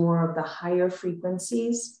there's more of the higher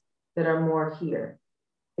frequencies that are more here.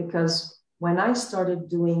 Because when I started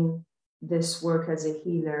doing this work as a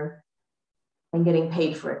healer and getting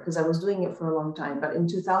paid for it, because I was doing it for a long time, but in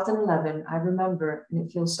 2011, I remember, and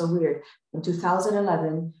it feels so weird, in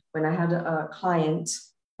 2011, when I had a client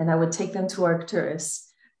and I would take them to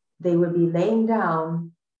Arcturus, they would be laying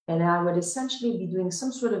down and I would essentially be doing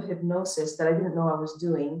some sort of hypnosis that I didn't know I was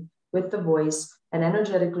doing with the voice. And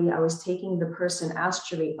energetically, I was taking the person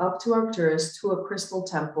astrally up to Arcturus, to a crystal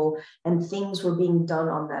temple, and things were being done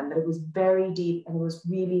on them. But it was very deep and it was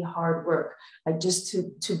really hard work. Like just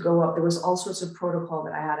to go up, there was all sorts of protocol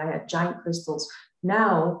that I had. I had giant crystals.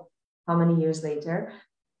 Now, how many years later?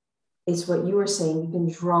 It's what you were saying, you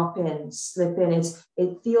can drop in, slip in.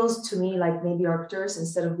 It feels to me like maybe Arcturus,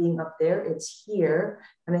 instead of being up there, it's here.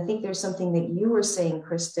 And I think there's something that you were saying,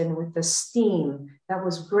 Kristin, with the steam. That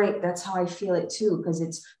was great. That's how I feel it too, because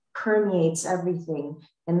it permeates everything.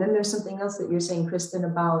 And then there's something else that you're saying, Kristin,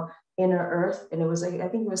 about inner earth. And it was like, I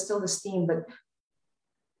think it was still the steam, but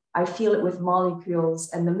I feel it with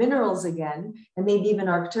molecules and the minerals again, and maybe even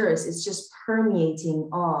Arcturus. It's just permeating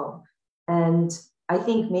all. And I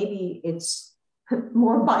think maybe it's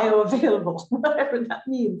more bioavailable, whatever that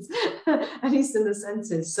means, at least in the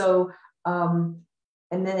senses. So, and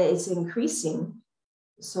then it's increasing.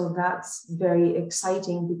 So that's very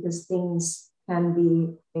exciting because things can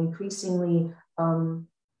be increasingly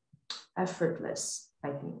effortless,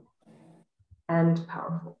 I think, and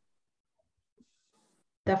powerful.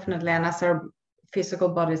 Definitely. And as our physical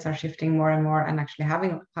bodies are shifting more and more and actually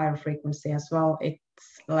having a higher frequency as well, it's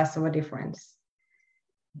less of a difference.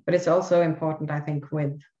 But it's also important, I think,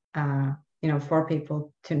 with, for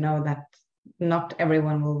people to know that not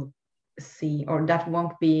everyone will see, or that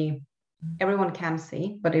won't be, everyone can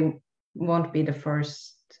see, but it won't be the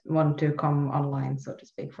first one to come online, so to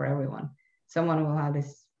speak, for everyone. Someone will have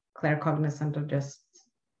this clear cognizance of just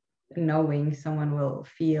knowing, someone will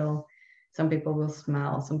feel, some people will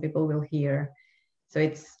smell, some people will hear. So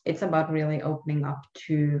it's about really opening up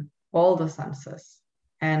to all the senses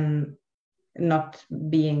and not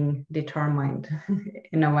being determined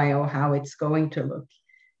in a way of how it's going to look,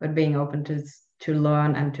 but being open to to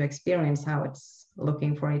learn and to experience how it's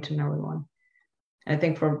looking for each and every one. I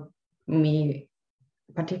think for me,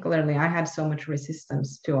 particularly, I had so much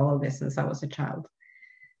resistance to all of this since I was a child.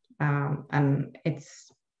 And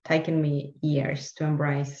it's taken me years to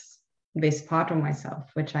embrace this part of myself,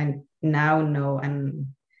 which I now know, and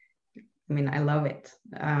I mean, I love it.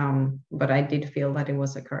 But I did feel that it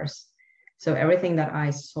was a curse. So everything that I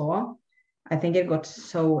saw, I think it got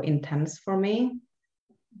so intense for me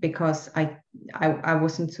because I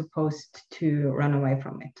wasn't supposed to run away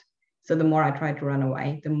from it. So the more I tried to run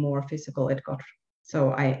away, the more physical it got.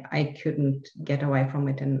 So I couldn't get away from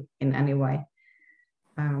it in any way.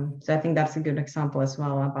 So I think that's a good example as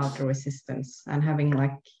well about the resistance and having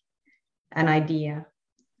like an idea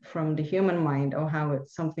from the human mind of how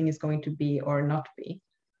something is going to be or not be,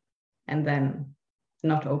 and then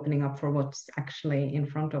not opening up for what's actually in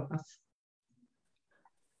front of us.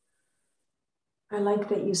 I like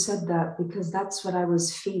that you said that, because that's what I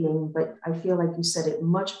was feeling, but I feel like you said it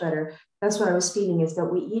much better. That's what I was feeling, is that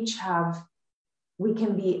we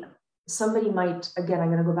can be, somebody might, again, I'm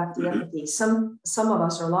going to go back to the empathy. Some of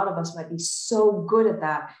us, or a lot of us, might be so good at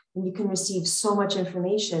that, and you can receive so much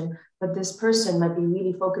information, but this person might be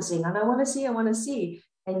really focusing on, I want to see.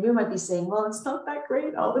 And you might be saying, well, it's not that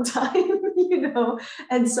great all the time,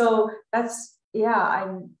 And so that's,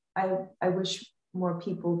 yeah, I wish more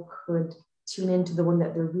people could tune into the one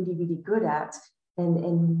that they're really, really good at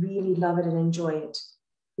and really love it and enjoy it.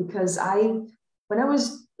 Because when I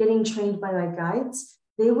was getting trained by my guides,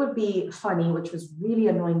 they would be funny, which was really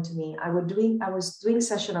annoying to me. I was doing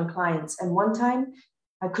session on clients, and one time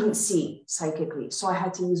I couldn't see psychically, so I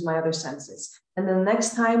had to use my other senses. And then the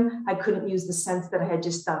next time I couldn't use the sense that I had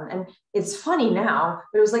just done. And it's funny now,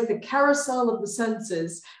 but it was like the carousel of the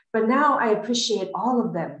senses. But now I appreciate all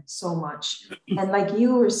of them so much. And like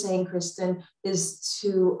you were saying, Kristin, is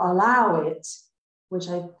to allow it, which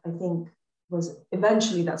I think was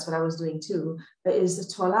eventually, that's what I was doing too, but is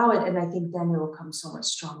to allow it. And I think then it will come so much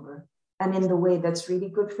stronger and in the way that's really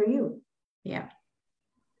good for you. Yeah.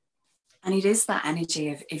 And it is that energy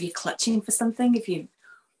of, if you're clutching for something, if you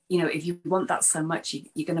want that so much,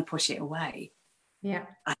 you're going to push it away. Yeah.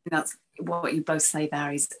 I think that's what you both say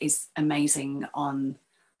there is amazing, on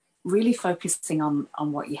really focusing on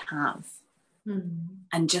what you have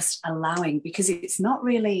and just allowing, because it's not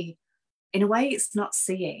really, in a way, it's not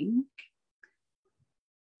seeing,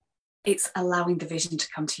 it's allowing the vision to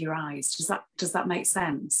come to your eyes. Does that make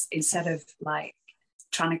sense? Instead of like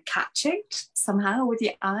trying to catch it somehow with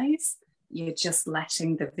your eyes, you're just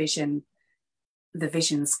letting the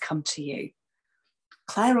visions come to you.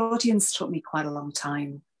 Clairaudience took me quite a long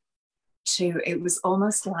time to, it was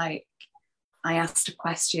almost like I asked a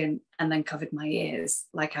question and then covered my ears,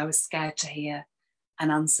 like I was scared to hear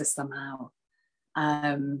an answer somehow.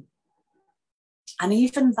 And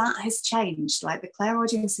even that has changed. Like the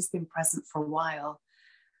clairaudience has been present for a while,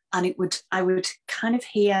 and I would kind of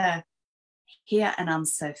hear an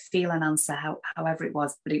answer, feel an answer, however it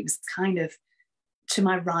was, but it was kind of to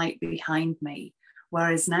my right, behind me.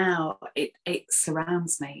 Whereas now it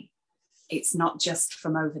surrounds me. It's not just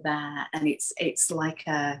from over there, and it's like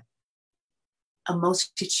a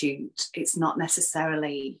multitude. It's not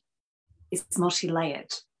necessarily, it's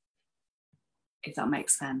multi-layered, if that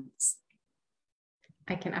makes sense.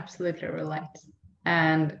 I can absolutely relate.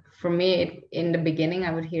 And for me, in the beginning,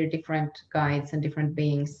 I would hear different guides and different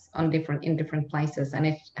beings in different places, and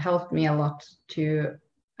it helped me a lot to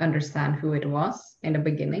understand who it was in the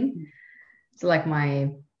beginning. So like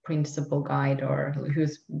my principal guide, or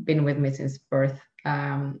who's been with me since birth,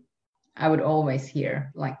 I would always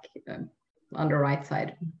hear like on the right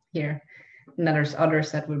side here. And then there's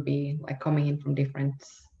others that would be like coming in from different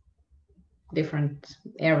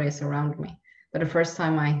areas around me. But the first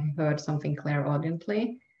time I heard something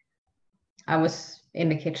clairaudiently, I was in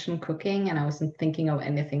the kitchen cooking, and I wasn't thinking of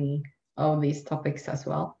anything of these topics as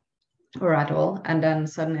well, or at all. And then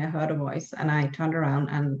suddenly I heard a voice, and I turned around,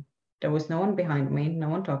 and there was no one behind me, no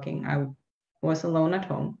one talking. I was alone at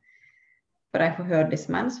home. But I heard this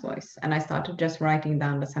man's voice, and I started just writing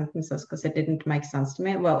down the sentences because it didn't make sense to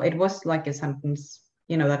me. Well, it was like a sentence,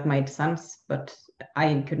 that made sense, but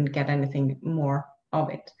I couldn't get anything more of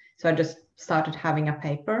it. So I just started having a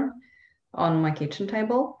paper on my kitchen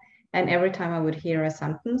table, and every time I would hear a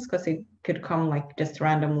sentence, because it could come like just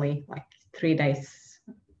randomly, like 3 days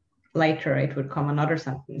later, it would come another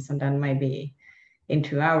sentence, and then maybe in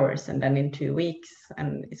 2 hours, and then in 2 weeks.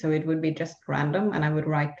 And so it would be just random, and I would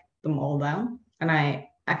write them all down. And I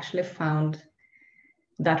actually found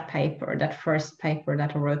that paper, that first paper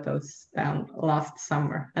that I wrote those down last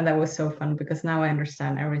summer. And that was so fun, because now I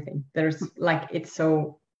understand everything. There's like, it's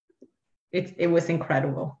so it was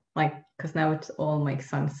incredible, like, because now it all makes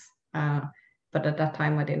sense. But at that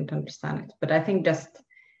time I didn't understand it. But I think just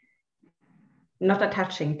not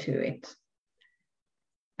attaching to it,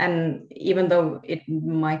 and even though it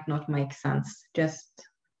might not make sense, just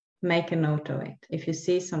make a note of it. If you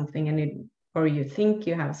see something and or you think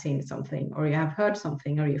you have seen something, or you have heard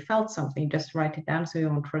something, or you felt something, just write it down so you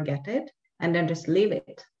won't forget it, and then just leave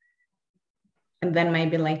it. And then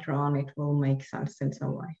maybe later on it will make sense in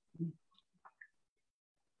some way.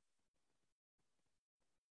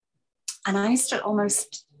 And I used to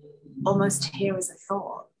almost hear as a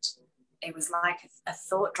thought. It was like a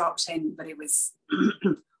thought dropped in, but it was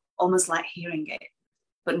almost like hearing it,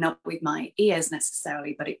 but not with my ears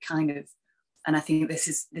necessarily, but it kind of, and I think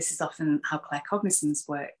this is often how claircognizance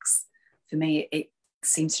works. For me, it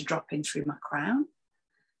seems to drop in through my crown.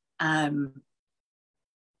 And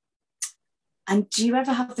do you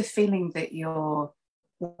ever have the feeling that you're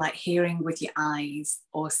like hearing with your eyes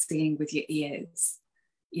or seeing with your ears?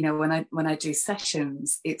 You know, when I do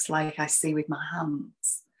sessions, it's like I see with my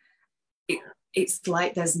hands. It's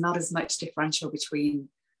like there's not as much differential between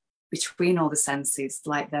all the senses,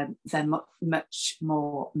 like they're much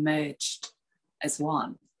more merged as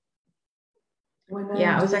one.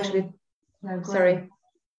 I was actually, sorry,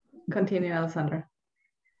 continue, Alessandra.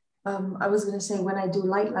 I was going to say, when I do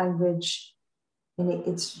light language, and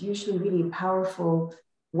it's usually really powerful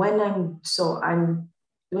when I'm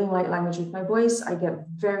doing light language with my voice, I get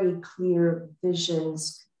very clear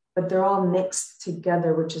visions, but they're all mixed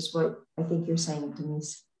together, which is what I think you're saying,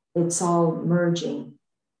 Denise. It's all merging.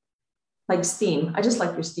 Like steam. I just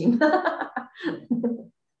like your steam.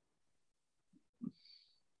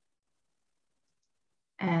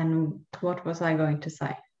 And what was I going to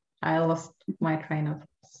say? I lost my train of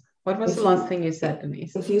thoughts. What was the last thing you said,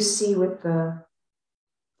 Denise? If you see with the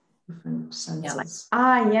different senses.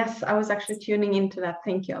 Yes, I was actually tuning into that.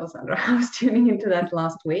 Thank you, Alessandra. I was tuning into that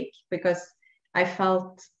last week because I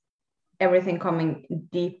felt everything coming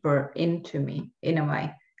deeper into me in a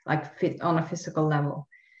way, like on a physical level.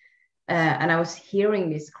 And I was hearing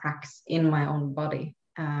these cracks in my own body,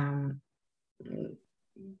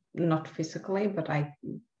 not physically, but I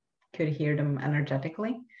could hear them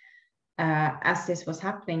energetically as this was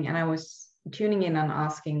happening. And I was tuning in and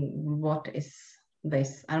asking, what is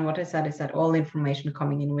this? And what I said is that all information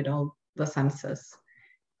coming in with all the senses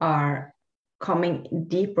are coming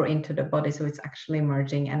deeper into the body. So it's actually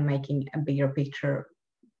merging and making a bigger picture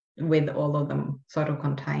with all of them sort of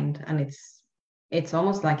contained. And it's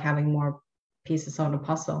almost like having more pieces of the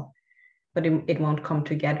puzzle, but it won't come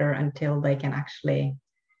together until they can actually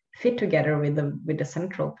fit together with the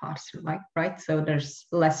central parts, like, right? So there's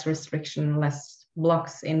less restriction, less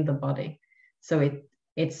blocks in the body. So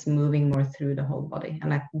it's moving more through the whole body.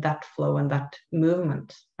 And that flow and that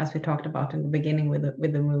movement, as we talked about in the beginning with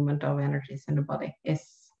the movement of energies in the body, is,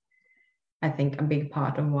 I think, a big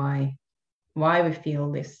part of why we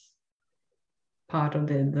feel this part of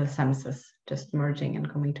the senses just merging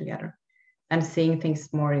and coming together and seeing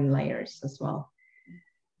things more in layers as well.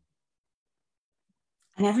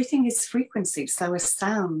 And everything is frequency. So a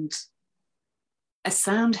sound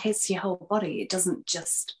hits your whole body. It doesn't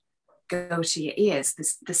just go to your ears.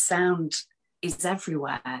 The sound is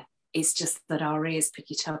everywhere. It's just that our ears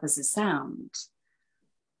pick it up as a sound.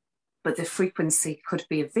 But the frequency could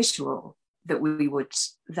be a visual that we would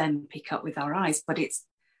then pick up with our eyes. But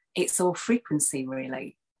it's all frequency,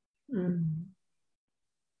 really. Mm.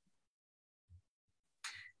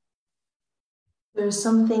 There's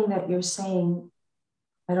something that you're saying,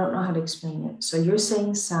 I don't know how to explain it. So you're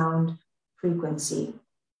saying sound, frequency.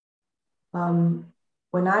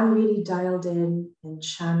 When I'm really dialed in and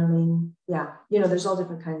channeling, there's all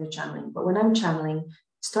different kinds of channeling. But when I'm channeling, it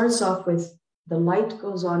starts off with the light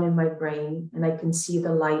goes on in my brain and I can see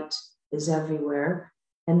the light is everywhere.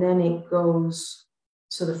 And then it goes,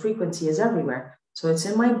 so the frequency is everywhere. So it's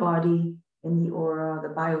in my body, in the aura,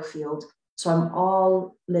 the biofield. So I'm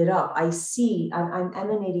all lit up. I'm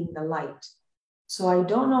emanating the light. So I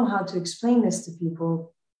don't know how to explain this to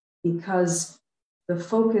people because the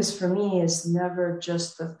focus for me is never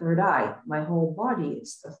just the third eye. My whole body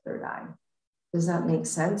is the third eye. Does that make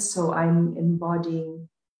sense? So I'm embodying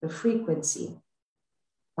the frequency.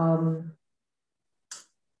 I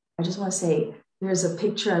just want to say, there's a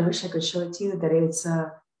picture, I wish I could show it to you, that it's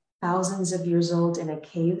thousands of years old in a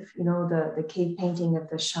cave, the cave painting of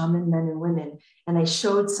the shaman men and women. And I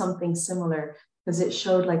showed something similar because it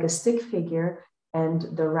showed like a stick figure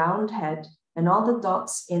and the round head and all the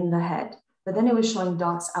dots in the head. But then it was showing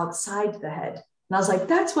dots outside the head. And I was like,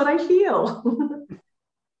 that's what I feel.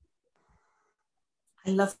 I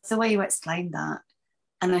love the way you explained that.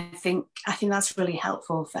 And I think that's really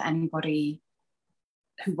helpful for anybody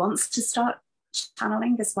who wants to start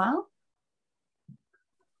channeling as well.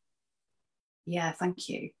 Yeah, thank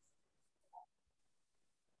you.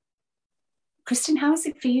 Kristin, how is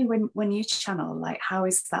it for you when you channel? Like, how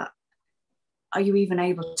is that? Are you even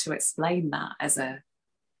able to explain that as a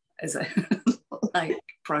like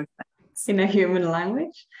process in a human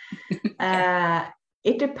language?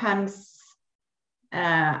 It depends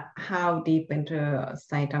how deep into a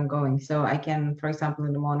state I'm going. So I can, for example,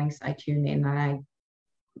 in the mornings I tune in and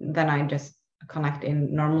then I just connect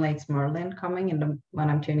in. Normally it's Merlin coming when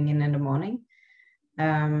I'm tuning in the morning.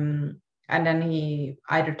 And then he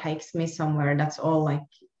either takes me somewhere that's all like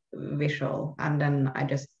visual, and then I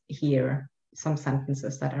just hear some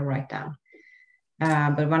sentences that I write down.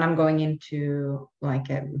 But when I'm going into like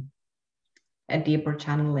a deeper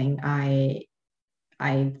channeling, I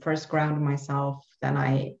first ground myself, then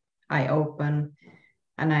I open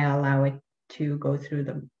and I allow it to go through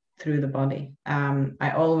the body.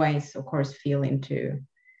 I always, of course, feel into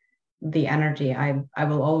the energy. I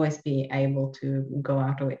will always be able to go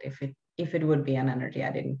out of it if it would be an energy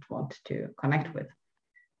I didn't want to connect with.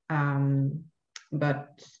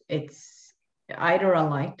 But it's either a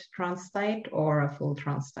light trance state or a full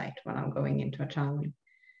trance state when I'm going into a channeling.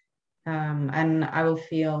 And I will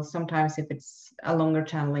feel sometimes if it's a longer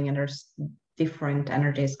channeling and there's different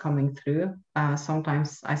energies coming through,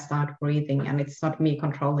 sometimes I start breathing and it's not me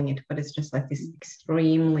controlling it, but it's just like this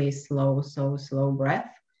extremely slow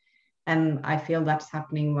breath. And I feel that's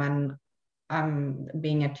happening when I'm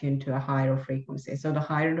being attuned to a higher frequency. So the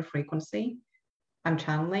higher the frequency I'm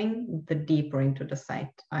channeling, the deeper into the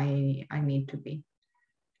state I need to be.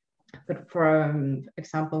 But for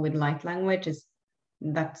example, with light language,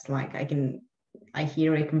 that's like I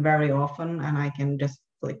hear it very often and I can just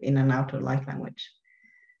flip in and out of light language.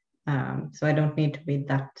 So I don't need to be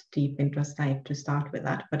that deep into a state to start with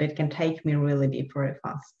that, but it can take me really deep very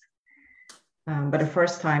fast. But the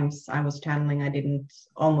first times I was channeling, I didn't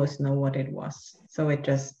almost know what it was. So it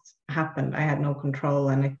just happened. I had no control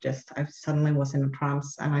and I suddenly was in a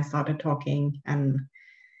trance and I started talking and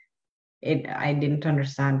I didn't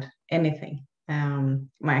understand anything.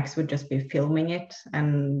 My ex would just be filming it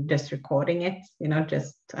and just recording it,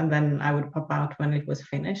 and then I would pop out when it was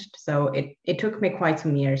finished. So it took me quite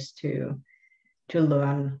some years to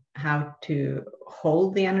learn how to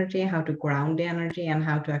hold the energy, how to ground the energy, and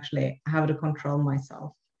how to control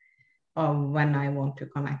myself when I want to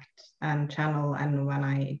connect and channel and when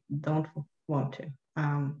I don't want to,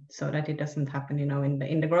 so that it doesn't happen,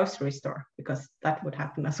 in the grocery store, because that would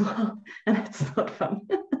happen as well, and it's not fun.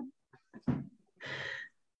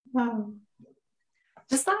 Wow.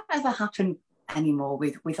 Does that ever happen anymore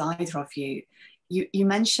with either of you? You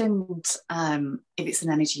mentioned if it's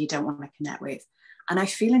an energy you don't want to connect with. And I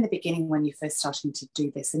feel in the beginning when you're first starting to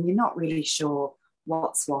do this and you're not really sure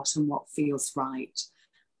what's what and what feels right,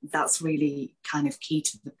 that's really kind of key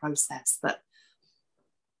to the process. But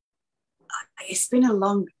it's been a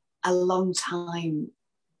long time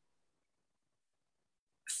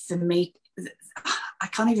for me. I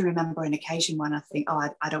can't even remember an occasion when I think,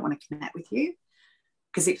 I don't want to connect with you,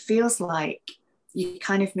 because it feels like you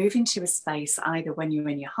kind of move into a space either when you're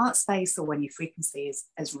in your heart space or when your frequency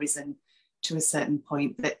has risen to a certain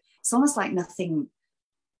point, that it's almost like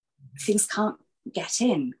things can't get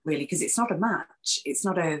in really, because it's not a match. It's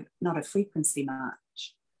not a frequency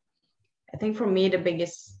match. I think for me the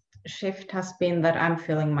biggest shift has been that I'm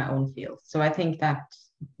feeling my own field. So I think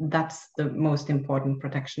that's the most important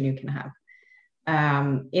protection you can have.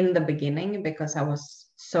 In the beginning, because I was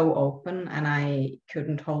so open and I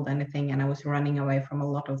couldn't hold anything and I was running away from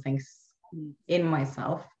a lot of things in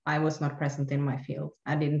myself, I was not present in my field.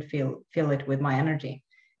 I didn't feel it with my energy,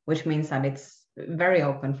 which means that it's very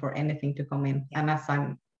open for anything to come in. And as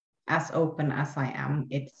I'm as open as I am,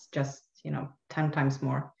 it's just 10 times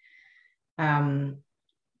more. And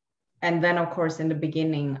then of course in the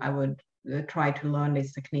beginning I would try to learn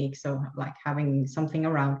this technique, so like having something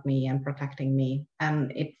around me and protecting me,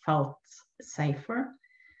 and it felt safer.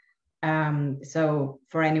 So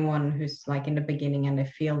for anyone who's like in the beginning and they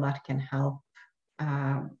feel that can help,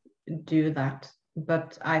 do that.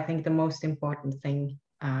 But I think the most important thing,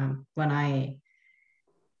 when I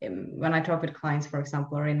talk with clients, for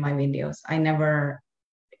example, or in my videos, I never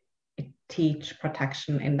teach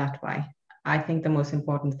protection in that way. I think the most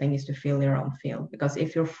important thing is to feel your own field, because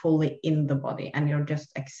if you're fully in the body and you're just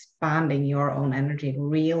expanding your own energy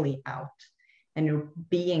really out and you're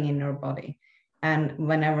being in your body, and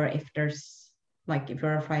whenever if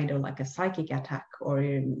you're afraid of like a psychic attack or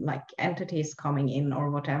like entities coming in or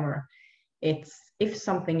whatever, it's if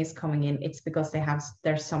something is coming in, it's because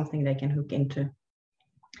there's something they can hook into.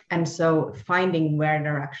 And so finding where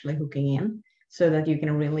they're actually hooking in so that you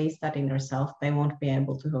can release that in yourself, they won't be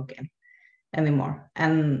able to hook in anymore.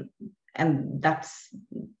 And that's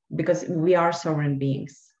because we are sovereign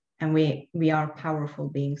beings, and we are powerful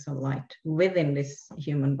beings of light within this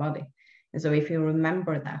human body. And so if you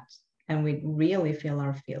remember that, and we really feel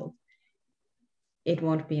our field, it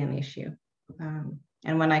won't be an issue.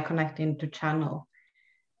 And when I connect into channel,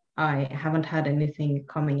 I haven't had anything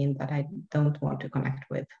coming in that I don't want to connect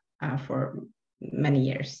with for many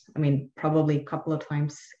years. I mean, probably a couple of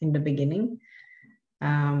times in the beginning,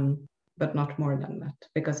 but not more than that,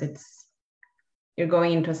 because you're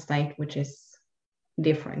going into a state which is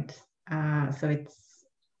different. So it's,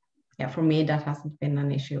 yeah, for me, that hasn't been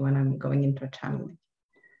an issue when I'm going into a channeling.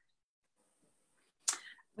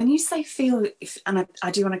 When you say feel, and I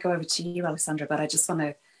do want to go over to you, Alessandra, but I just want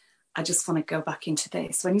to go back into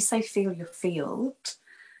this. When you say feel your field,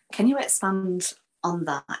 can you expand on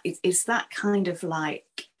that? Is that kind of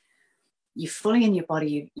like you're fully in your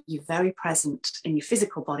body, you're very present in your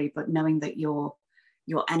physical body, but knowing that your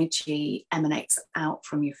energy emanates out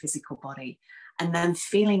from your physical body, and then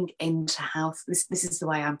feeling into how, this is the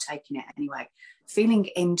way I'm taking it anyway, feeling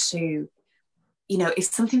into, you know, if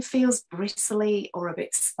something feels bristly or a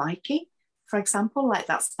bit spiky, for example, like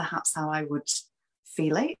that's perhaps how I would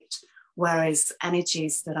feel it. Whereas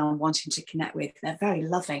energies that I'm wanting to connect with, they're very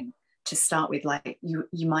loving to start with. Like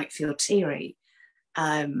you might feel teary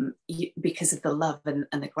because of the love and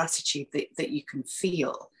the gratitude that you can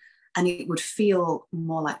feel. And it would feel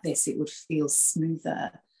more like this. It would feel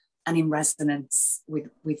smoother and in resonance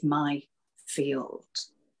with my field.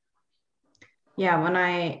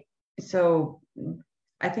 Yeah, so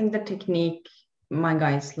I think the technique my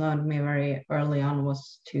guides learned me very early on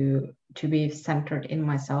was to be centered in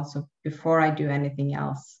myself. So before I do anything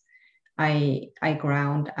else, I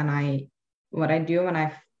ground, and what I do when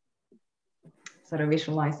I sort of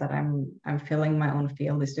visualize that I'm feeling my own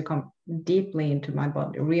field is to come deeply into my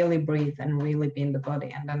body, really breathe and really be in the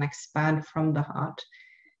body, and then expand from the heart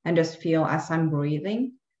and just feel as I'm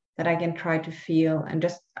breathing that I can try to feel, and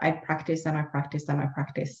just I practiced,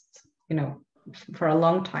 you know, for a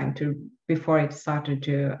long time before it started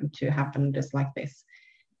to happen just like this.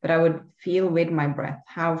 But I would feel with my breath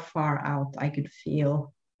how far out I could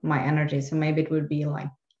feel my energy. So maybe it would be like,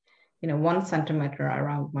 you know, 1 centimeter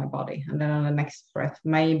around my body, and then on the next breath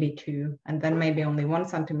maybe 2, and then maybe only 1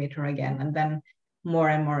 centimeter again, and then more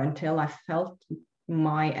and more until I felt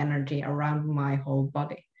my energy around my whole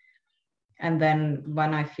body. And then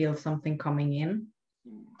when I feel something coming in,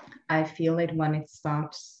 I feel it when it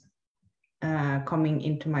starts coming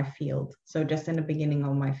into my field. So just in the beginning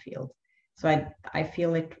of my field. So I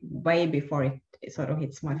feel it way before it sort of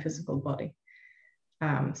hits my physical body.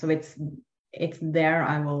 So it's there.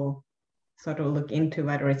 I will sort of look into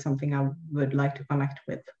whether it's something I would like to connect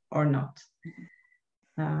with or not.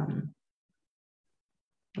 Yeah.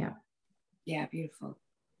 Yeah, beautiful.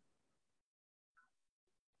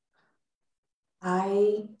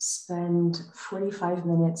 I spend 45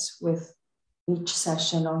 minutes with each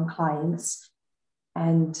session on clients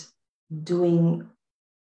and doing,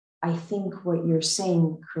 I think what you're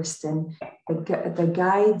saying, Kristin, the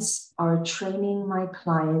guides are training my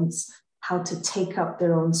clients how to take up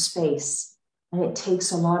their own space. And it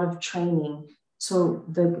takes a lot of training. So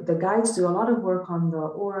the guides do a lot of work on the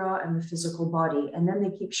aura and the physical body, and then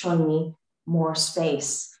they keep showing me more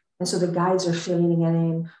space. And so the guides are filling it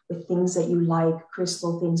in with things that you like,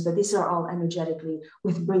 crystal things, but these are all energetically,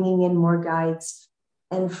 with bringing in more guides.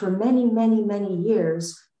 And for many, many, many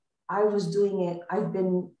years, I was doing it. I've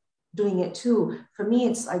been doing it too. For me,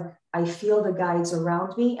 it's like I feel the guides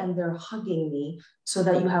around me and they're hugging me, so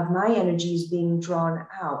that you have my energies being drawn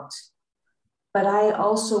out. But I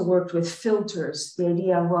also worked with filters. The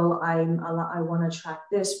idea, well, I want to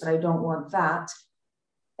attract this, but I don't want that.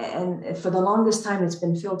 And for the longest time, it's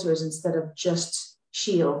been filters instead of just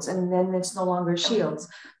shields. And then it's no longer shields.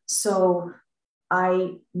 So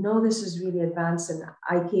I know this is really advanced, and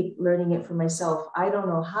I keep learning it for myself. I don't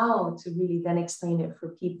know how to really then explain it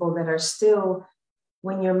for people that are still,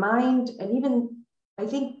 when your mind, and even I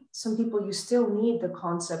think some people, you still need the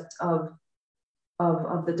concept of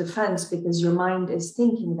the defense, because your mind is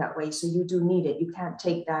thinking that way. So you do need it. You can't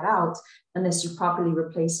take that out unless you properly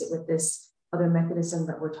replace it with this other mechanism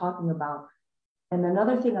that we're talking about. And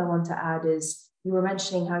another thing I want to add is, you were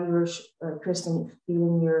mentioning how you were, Kristin,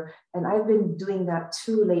 feeling and I've been doing that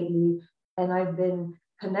too lately. And I've been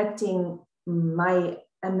connecting my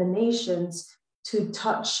emanations to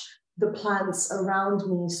touch the plants around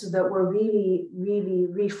me so that we're really, really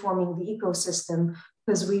reforming the ecosystem,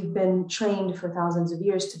 because we've been trained for thousands of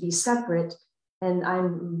years to be separate. And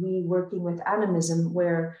I'm reworking with animism,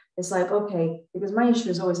 where it's like, okay, because my issue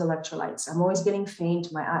is always electrolytes. I'm always getting faint,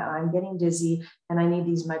 I'm getting dizzy, and I need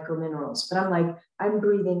these micro minerals. But I'm like, I'm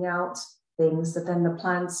breathing out things that then the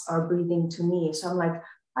plants are breathing to me. So I'm like,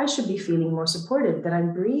 I should be feeling more supported that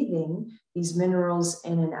I'm breathing these minerals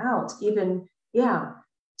in and out, even, yeah.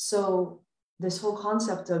 So this whole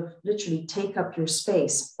concept of literally take up your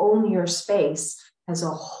space, own your space, has a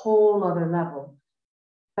whole other level.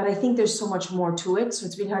 But I think there's so much more to it. So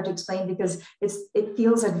it's really hard to explain because it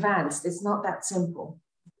feels advanced. It's not that simple,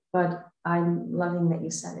 but I'm loving that you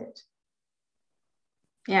said it.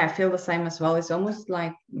 Yeah, I feel the same as well. It's almost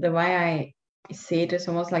like the way I see it is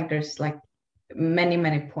almost like there's like many,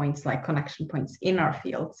 many points, like connection points in our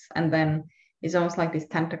fields. And then it's almost like these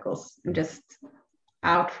tentacles just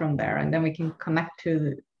out from there. And then we can connect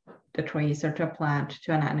to the trees or to a plant,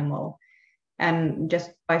 to an animal. And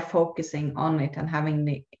just by focusing on it and having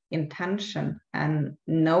the intention and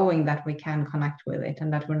knowing that we can connect with it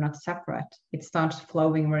and that we're not separate, it starts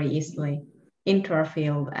flowing very easily into our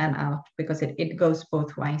field and out, because it goes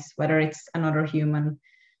both ways, whether it's another human,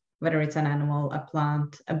 whether it's an animal, a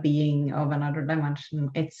plant, a being of another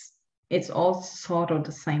dimension. It's all sort of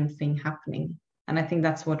the same thing happening. And I think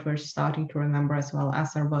that's what we're starting to remember as well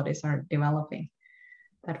as our bodies are developing,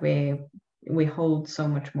 that we hold so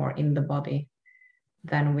much more in the body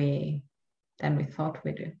than we thought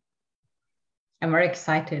we do. I'm very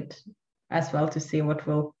excited as well to see what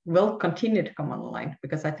will continue to come online,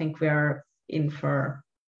 because I think we are in for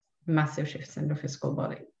massive shifts in the physical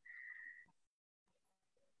body.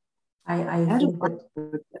 I think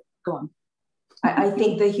that, go on. I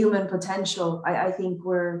think the human potential, I think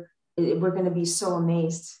we're going to be so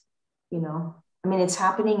amazed, you know. I mean, it's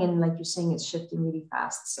happening, and like you're saying, it's shifting really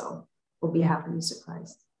fast. So we'll be happily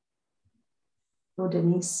surprised. Oh,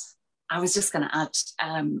 Denise. I was just going to add,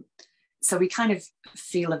 so we kind of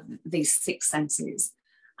feel of these 6 senses,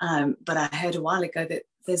 but I heard a while ago that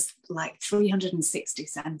there's like 360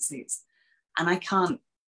 senses, and I can't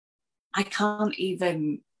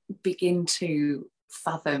even begin to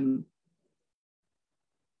fathom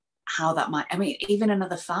how that might, I mean, even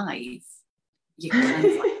another 5, you're kind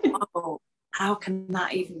of like, oh, how can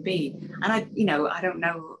that even be? And I don't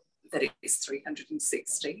know that it's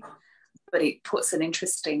 360, but it puts an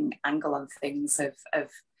interesting angle on things of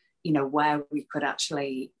where we could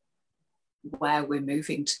actually, where we're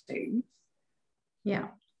moving to. Yeah.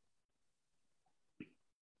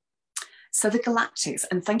 So the galactics,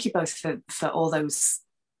 and thank you both for all those.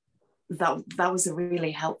 That was a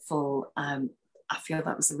really helpful. I feel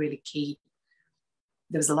that was a really key.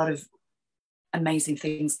 There was a lot of amazing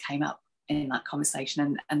things came up in that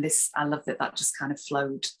conversation, and this, I love that just kind of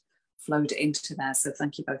flowed into there. So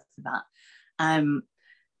thank you both for that.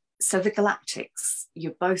 So the galactics,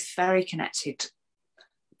 you're both very connected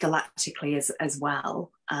galactically as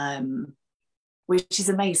well, which is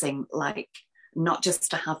amazing. Like, not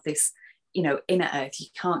just to have this, inner Earth, you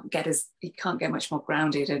can't get much more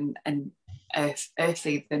grounded and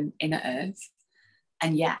earthly than inner Earth,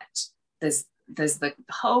 and yet there's the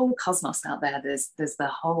whole cosmos out there. There's the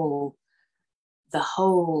whole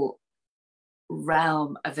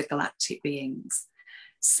realm of the galactic beings.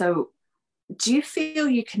 So do you feel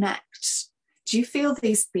you connect? Do you feel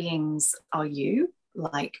these beings are you,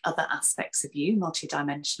 like other aspects of you,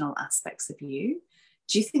 multidimensional aspects of you?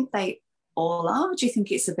 Do you think they all are? Do you think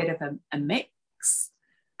it's a bit of a mix?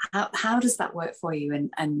 How does that work for you?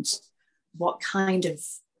 And what kind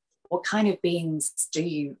of beings do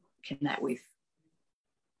you connect with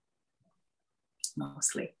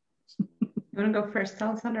mostly? You want to go first,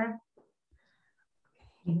 Alessandra?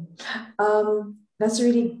 That's a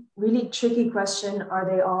really, really tricky question. Are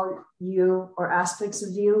they all you or aspects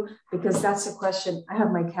of you? Because that's a question. I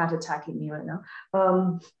have my cat attacking me right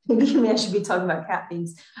now. Maybe I should be talking about cat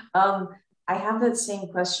things. I have that same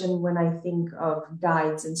question when I think of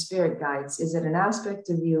guides and spirit guides. Is it an aspect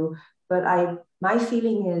of you? But my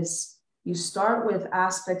feeling is you start with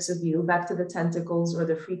aspects of you, back to the tentacles or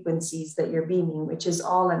the frequencies that you're beaming, which is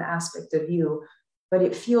all an aspect of you. But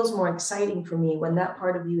it feels more exciting for me when that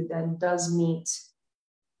part of you then does meet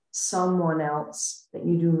someone else that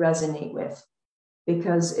you do resonate with.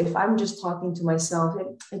 Because if I'm just talking to myself,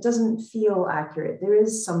 it doesn't feel accurate. There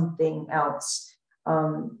is something else.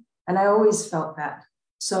 And I always felt that.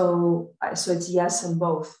 So it's yes and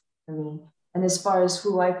both for me. And as far as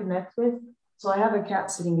who I connect with, so I have a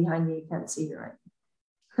cat sitting behind me. You can't see her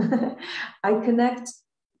right now.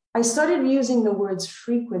 I started using the words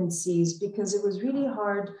frequencies because it was really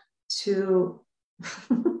hard to,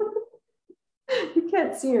 you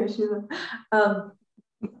can't see her,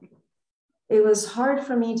 it was hard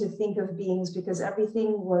for me to think of beings because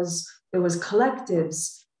there was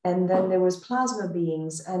collectives, and then there was plasma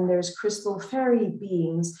beings, and there's crystal fairy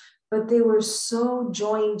beings, but they were so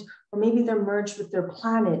joined, or maybe they're merged with their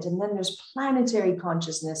planet, and then there's planetary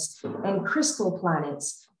consciousness and crystal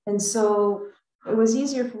planets. And so it was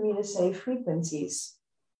easier for me to say frequencies.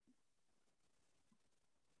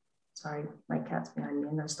 Sorry, my cat's behind me.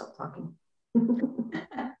 I'm going to stop talking.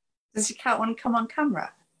 Does your cat want to come on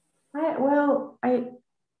camera? I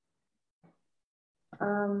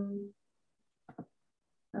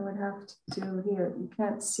would have to do here. You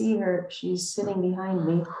can't see her. She's sitting behind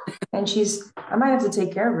me, and I might have to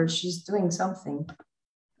take care of her. She's doing something.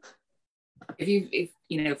 If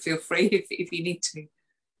you know, feel free if you need to.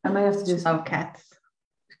 I might have to do some cats.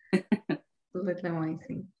 Little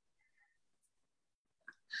amazing.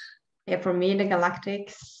 Yeah, for me, the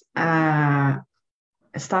galactics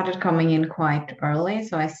started coming in quite early,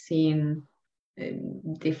 so I've seen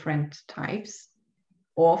different types.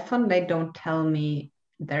 Often they don't tell me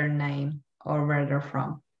their name or where they're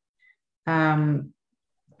from. And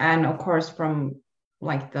of course, from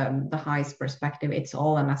like the highest perspective, it's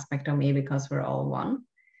all an aspect of me because we're all one.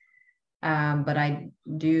 But I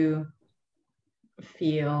do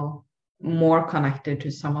feel more connected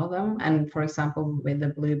to some of them. And for example, with the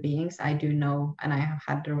blue beings, I do know, and I have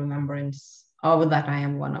had the remembrance of that I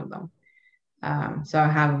am one of them. So I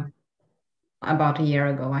have, about a year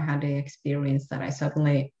ago, I had the experience that I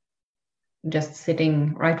suddenly just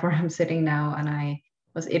sitting right where I'm sitting now, and I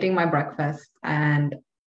was eating my breakfast, and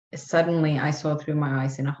suddenly I saw through my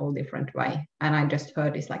eyes in a whole different way. And I just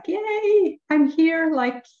heard it's like, yay, I'm here,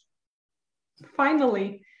 like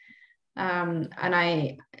finally. And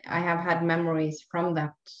I have had memories from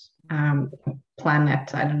that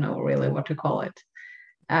planet. I don't know really what to call it.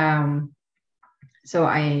 So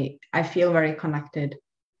I feel very connected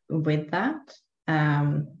with that.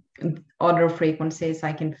 Other frequencies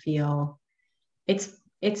I can feel.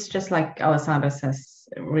 It's just like Alessandra says,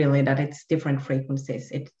 really, that it's different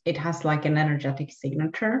frequencies. It has like an energetic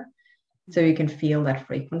signature, so you can feel that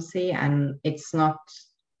frequency. And it's not,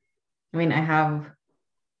 I mean, I have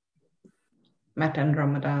met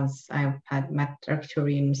Andromedas, I've met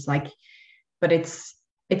Arcturians, but it's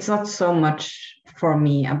not so much for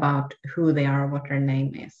me about who they are, what their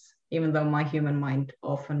name is, even though my human mind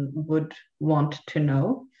often would want to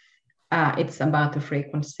know. It's about the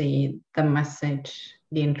frequency, the message,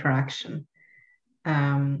 the interaction.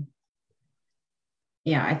 Yeah,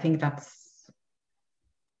 I think that's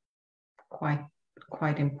quite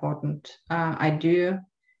important. I do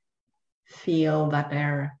feel that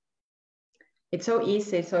it's so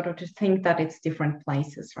easy sort of to think that it's different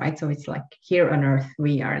places, right? So it's like here on Earth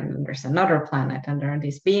we are, and there's another planet, and there are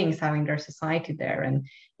these beings having their society there, and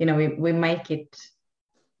you know we make it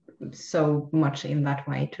so much in that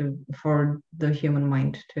way for the human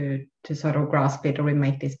mind to sort of grasp it, or we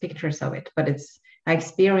make these pictures of it. But I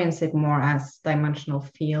experience it more as dimensional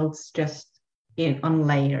fields, just on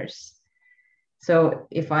layers. So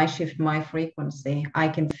if I shift my frequency, I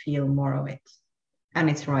can feel more of it, and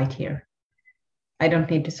it's right here. I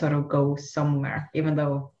don't need to sort of go somewhere, even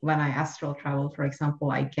though when I astral travel, for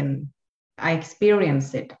example, I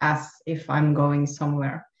experience it as if I'm going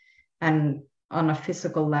somewhere. And on a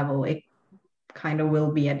physical level, it kind of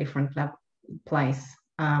will be a different place.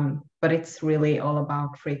 But it's really all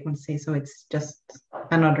about frequency. So it's just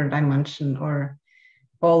another dimension, or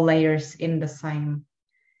all layers in the same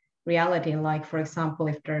reality. Like, for example,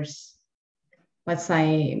 if there's, let's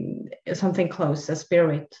say, something close, a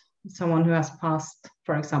spirit, someone who has passed,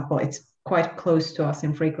 for example, it's quite close to us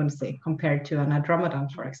in frequency compared to an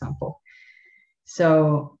Andromedan, for example.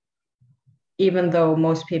 So even though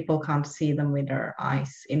most people can't see them with their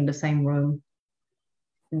eyes in the same room,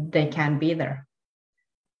 they can be there.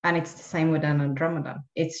 And it's the same with an Andromedan.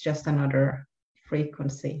 It's just another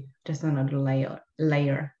frequency, just another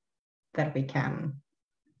layer that we can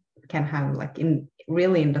have, like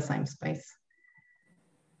really in the same space.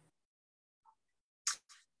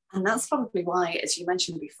 And that's probably why, as you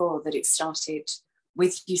mentioned before, that it started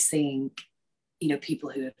with you seeing, you know, people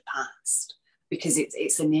who had passed, because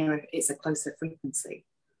it's a closer frequency.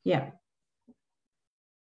 Yeah.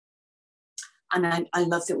 And I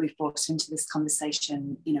love that we've brought into this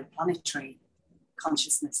conversation, you know, planetary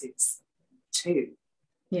consciousnesses too.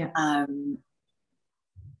 Yeah. And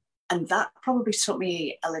that probably took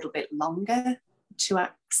me a little bit longer to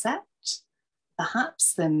accept,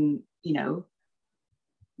 perhaps, than, you know,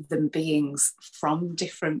 than beings from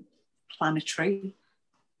different planetary,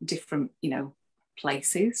 different, you know,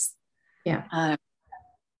 places. Yeah. I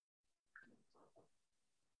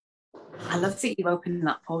love that you opened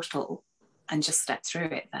that portal and just stepped through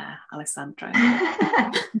it there, Alessandra.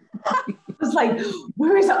 I was like,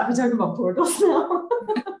 where is that? I'm talking about portals now.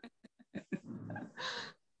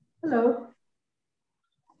 Hello.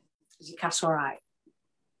 Is your cat all right?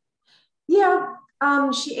 Yeah.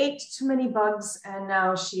 She ate too many bugs and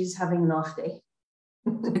now she's having an off day.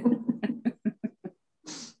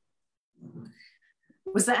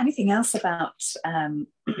 Was there anything else about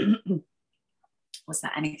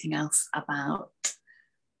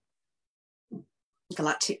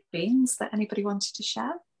galactic beings that anybody wanted to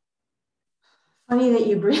share? Funny that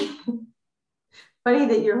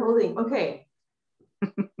you're holding. Okay.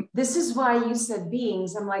 This is why you said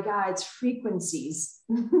beings. I'm like, it's frequencies.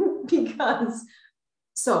 Because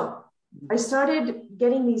so I started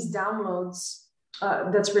getting these downloads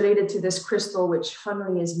that's related to this crystal, which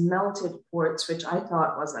funnily is melted quartz, which I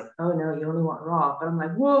thought was like, oh no, you only want raw. But I'm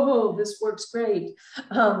like, whoa, this works great.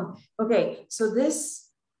 Okay, so this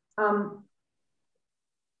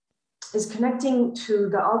is connecting to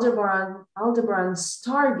the Aldebaran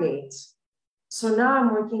Stargate. So now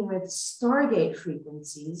I'm working with Stargate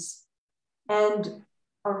frequencies, and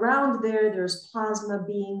around there's plasma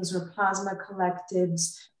beings or plasma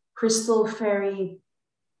collectives, crystal fairy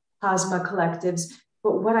plasma collectives.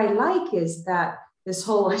 But what I like is that this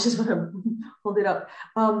whole, I just want to hold it up.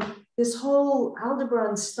 This whole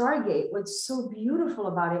Aldebaran Stargate, what's so beautiful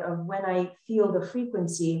about it, of when I feel the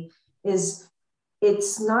frequency, is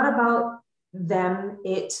it's not about them,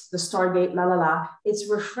 it's the Stargate, la la la. It's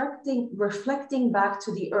reflecting back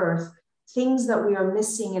to the earth things that we are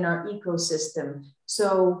missing in our ecosystem.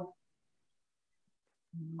 So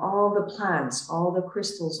all the plants, all the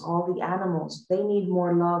crystals, all the animals, they need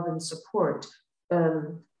more love and support.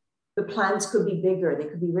 The plants could be bigger, they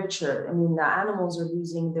could be richer. I mean, the animals are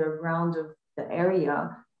losing their ground of the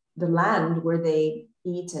area, the land where they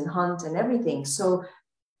eat and hunt and everything. So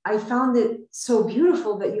I found it so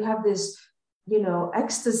beautiful that you have this,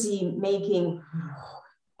 ecstasy making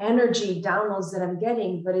energy downloads that I'm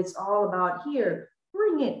getting, but it's all about here,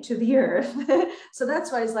 bring it to the earth. So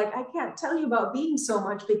that's why it's like, I can't tell you about being so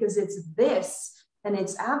much because it's this and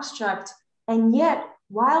it's abstract. And yet,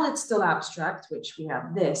 while it's still abstract, which we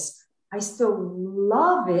have this, I still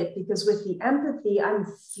love it because with the empathy, I'm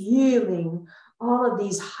feeling all of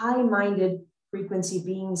these high-minded frequency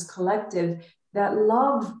beings collective that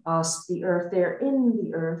love us, the earth, they're in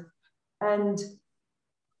the earth. And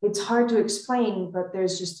it's hard to explain, but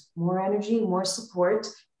there's just more energy, more support,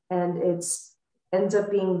 and it's ends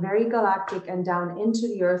up being very galactic and down into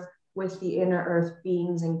the earth with the inner earth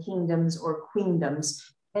beings and kingdoms or queendoms.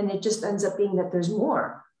 And it just ends up being that there's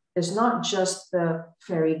more. There's not just the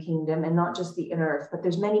fairy kingdom and not just the inner earth, but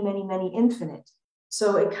there's many, many, many infinite.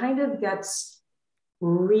 So it kind of gets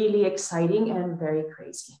really exciting and very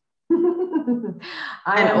crazy.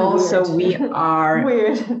 And also we are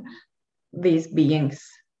weird. These beings,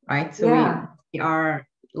 right? So yeah. we are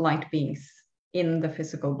light beings in the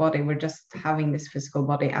physical body. We're just having this physical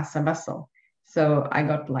body as a vessel. So I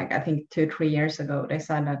got I think 2-3 years ago, they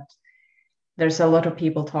said that there's a lot of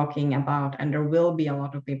people talking about, and there will be a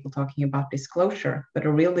lot of people talking about disclosure, but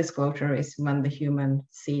a real disclosure is when the human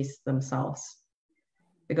sees themselves,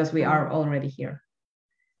 because we are already here.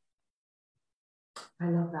 I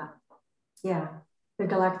love that. Yeah, the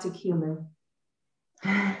galactic human.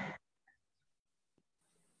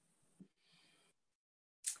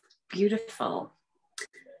 Beautiful.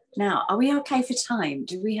 Now, are we okay for time?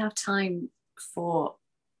 Do we have time for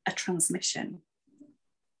a transmission?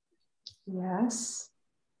 Yes.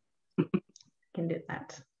 Can do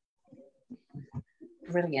that.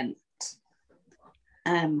 Brilliant.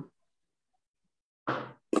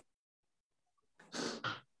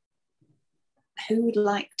 Who would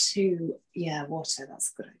like to, water,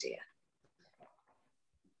 that's a good idea.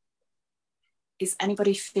 Is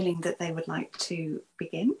anybody feeling that they would like to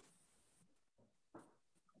begin?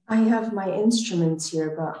 I have my instruments here,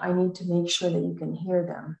 but I need to make sure that you can hear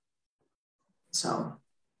them. So,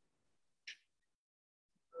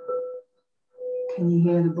 can you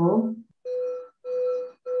hear the bowl?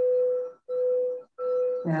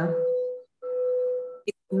 Yeah.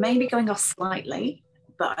 It may be going off slightly,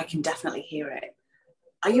 but I can definitely hear it.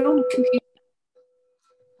 Are you on computer?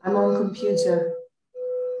 I'm on computer.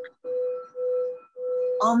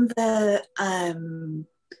 On the,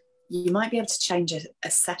 you might be able to change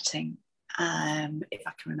a setting if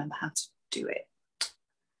I can remember how to do it.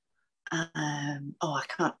 I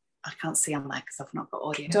can't see on there because I've not got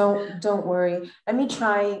audio. Don't worry. Let me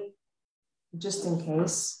try just in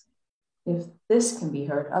case if this can be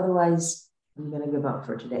heard. Otherwise, I'm gonna give up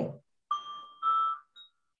for today.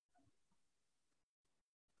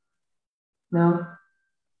 No?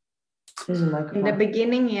 Isn't like in the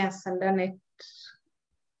beginning, yes, and then it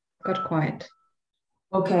got quiet.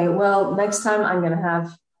 Okay, well, next time I'm going to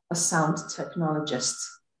have a sound technologist.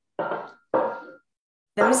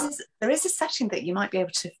 There is a setting that you might be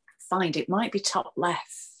able to find. It might be top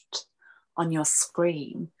left on your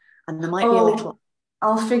screen, and there might be a little.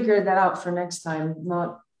 I'll figure that out for next time.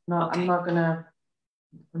 Okay. I'm not going to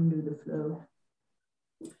undo the flow.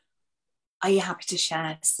 Are you happy to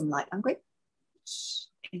share some light language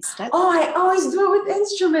instead? Oh, I always do it with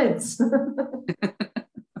instruments.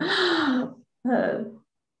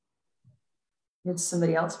 Did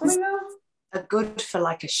somebody else want to go? Are good for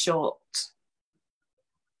like a short.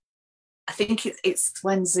 I think it's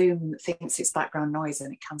when Zoom thinks it's background noise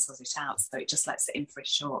and it cancels it out, so it just lets it in for a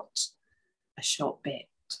short bit.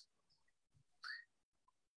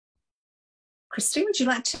 Kristin, would you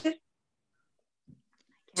like to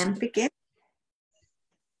begin?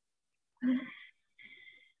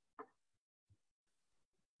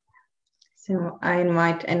 So I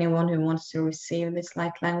invite anyone who wants to receive this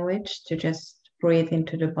light language to just breathe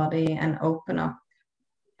into the body and open up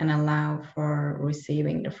and allow for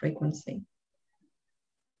receiving the frequency.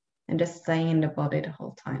 And just stay in the body the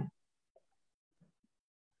whole time.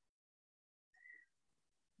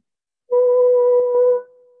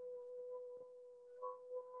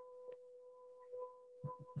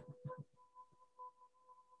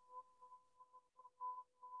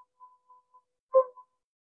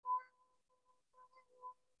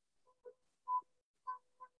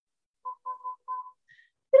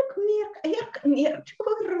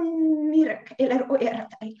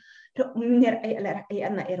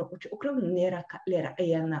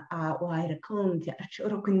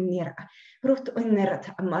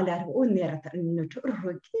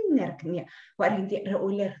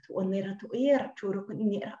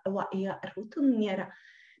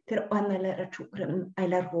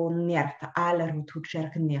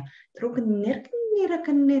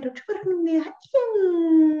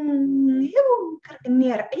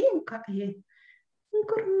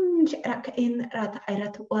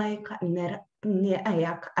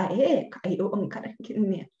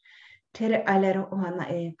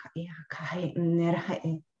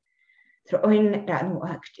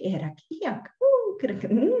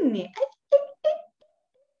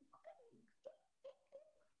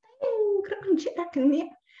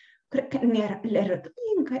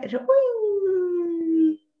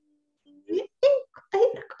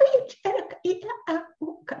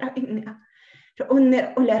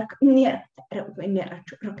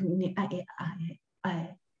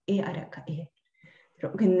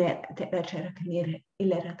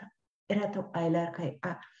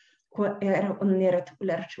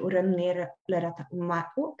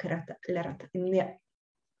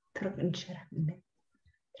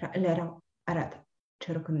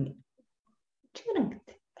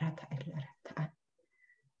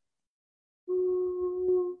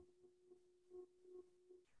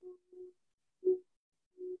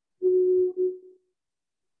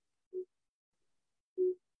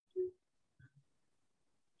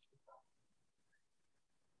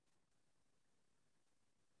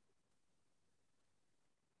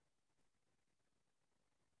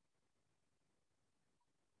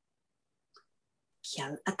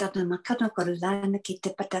 Kial atana makana korlana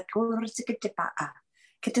kita patakor sikite paa.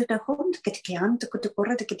 Kita dah hond kita kian tu kutu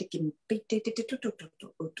korra kita kimpi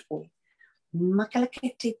tu. Makala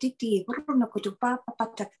kita titi buruna kutu papa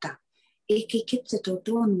patakta. Eki kita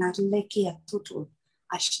tu nadle kia tutu.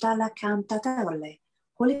 Ashtala kanta tawle.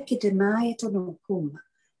 Hole kita mai tu no kum.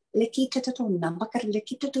 Lekita tu nambakar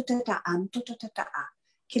lekita tu ta antu tu ta a.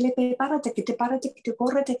 Kile pe para te kita korra te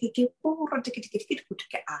kita porra te kita kutu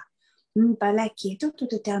ke a. Balaki tu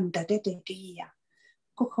tanda de dia.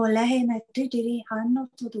 Kokolehena didi hanno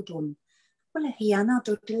tudun. Wala hiana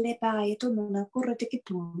tu le bai tu na kurra de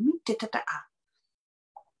kitu te ta a.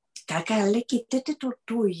 Kaka leki te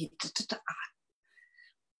tui ta a.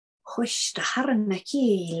 Hosh ta harna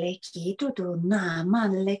ki leki tu na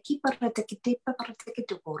man leki para te kite para te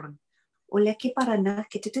kitu korn. O leki para na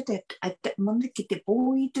kite te at mon kite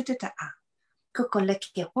boi ta a.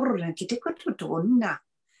 Kokoleki horna kite kutu na.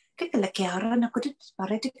 Kekala kiara na kudu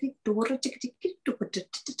para tikit dura tikit tu kudu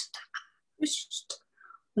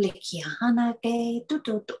lekiana ke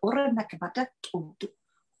tu ora na kebata tu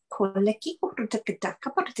koleki kudu tikit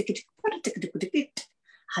kapar tikit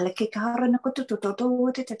halake kiara na kudu tu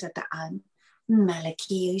an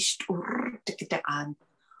malaki ist tikit an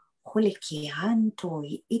kolekian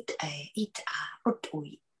toi it a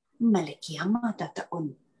rotoi malaki amata ta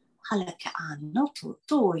un halake an no tu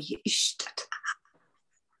toi ist.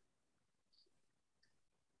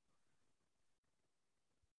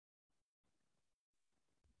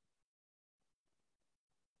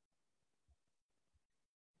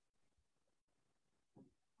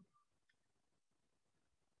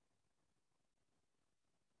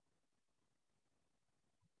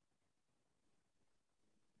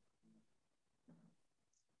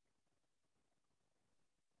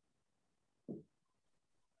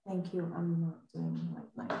 Thank you. I'm not doing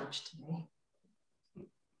like language today.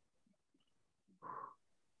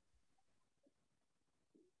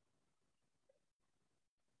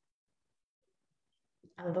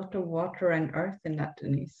 A lot of water and earth in that,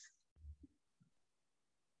 Denise.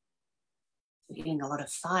 Feeling a lot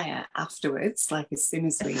of fire afterwards, like as soon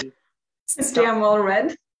as we See, I'm all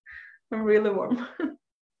red. I'm really warm.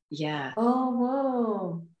 Yeah. Oh,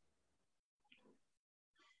 whoa.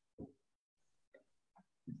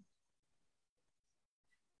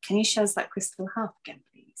 Can you show us that crystal harp again,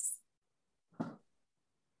 please?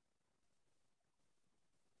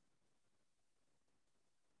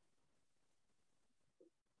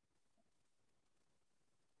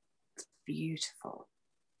 It's beautiful.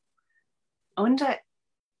 I wonder,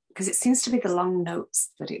 because it seems to be the long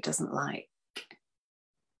notes that it doesn't like.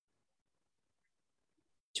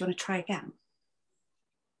 Do you want to try again?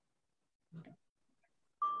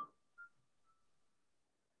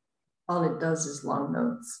 All it does is long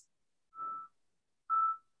notes.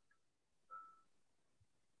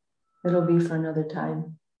 It'll be for another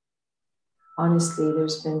time. Honestly,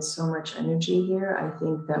 there's been so much energy here. I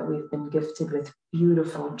think that we've been gifted with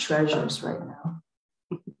beautiful treasures right now.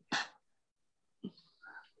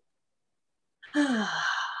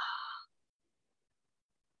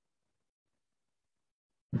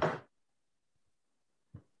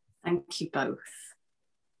 Thank you both.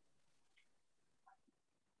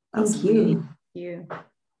 Thank you. You.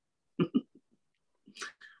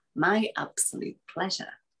 My absolute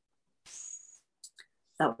pleasure.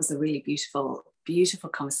 That was a really beautiful, beautiful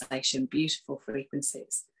conversation, beautiful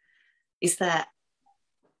frequencies. Is there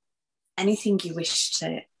anything you wish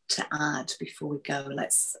to add before we go?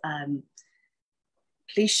 Let's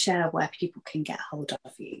please share where people can get hold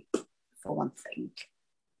of you, for one thing.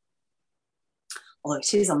 Although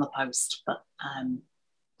it is on the post, but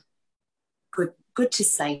good to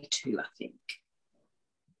say too, I think.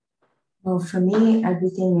 Well, for me,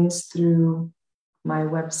 everything is through my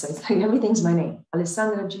website. Everything's my name,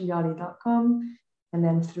 AlessandraGillioli.com. And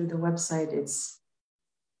then through the website, it's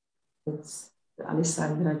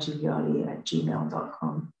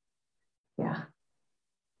AlessandraGillioli@gmail.com. Yeah.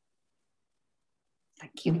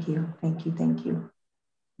 Thank you. Thank you. Thank you. Thank you.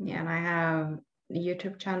 Yeah, and I have a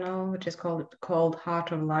YouTube channel which is called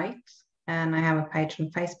Heart of Light, and I have a page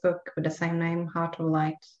on Facebook with the same name, Heart of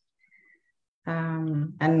Light.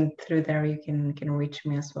 And through there you can reach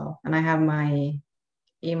me as well. And I have my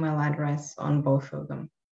email address on both of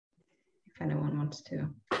them if anyone wants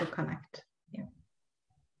to connect. Yeah.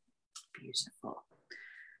 Beautiful.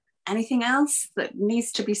 Anything else that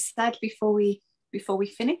needs to be said before we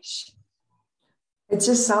finish? It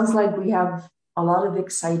just sounds like we have a lot of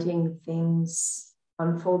exciting things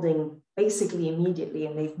unfolding basically immediately,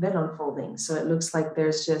 and they've been unfolding. So it looks like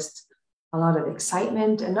there's just a lot of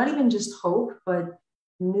excitement, and not even just hope, but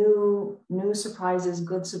new surprises,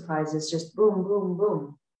 good surprises, just boom, boom,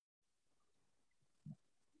 boom.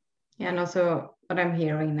 Yeah, and also what I'm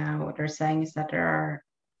hearing now, what they're saying is that there are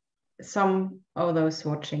some of those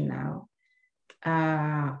watching now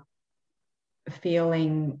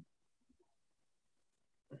feeling,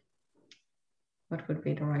 what would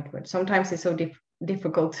be the right word? Sometimes it's so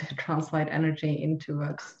difficult to translate energy into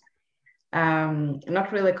words.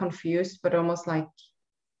 Not really confused, but almost like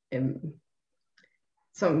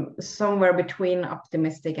somewhere between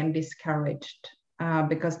optimistic and discouraged,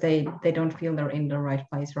 because they don't feel they're in the right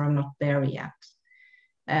place, or I'm not there yet.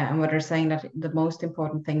 And what they're saying, that the most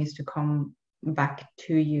important thing is to come back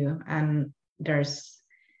to you. And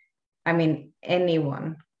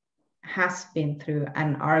anyone has been through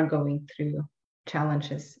and are going through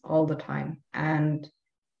challenges all the time, and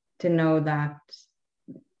to know that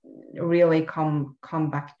really come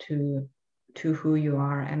back to who you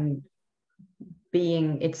are, and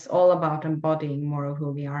it's all about embodying more of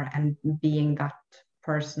who we are and being that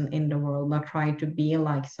person in the world, not trying to be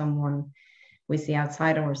like someone we see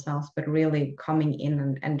outside of ourselves, but really coming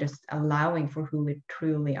in and just allowing for who we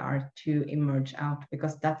truly are to emerge out,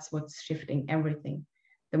 because that's what's shifting everything.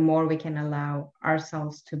 The more we can allow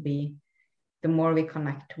ourselves to be, the more we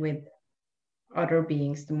connect with other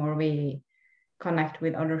beings, the more we connect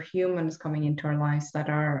with other humans coming into our lives that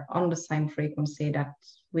are on the same frequency that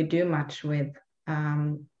we do match with,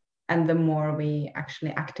 and the more we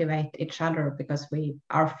actually activate each other, because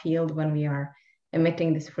our field, when we are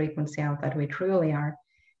emitting this frequency out that we truly are,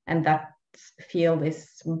 and that field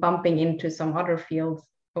is bumping into some other field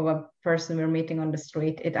of a person we're meeting on the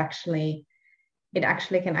street, it actually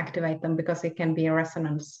can activate them, because it can be a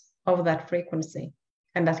resonance of that frequency,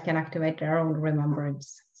 and that can activate their own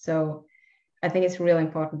remembrance. So I think it's really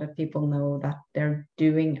important that people know that they're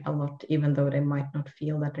doing a lot, even though they might not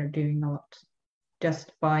feel that they're doing a lot,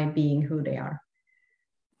 just by being who they are.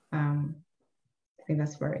 I think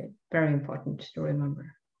that's very, very important to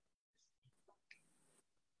remember.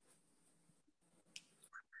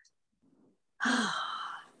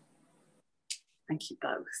 Thank you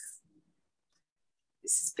both.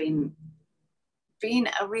 This has been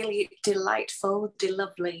a really delightful,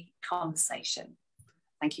 lovely conversation.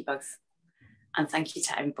 Thank you both. And thank you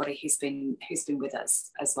to everybody who's been with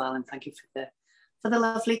us as well. And thank you for the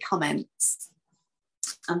lovely comments.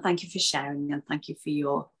 And thank you for sharing, and thank you for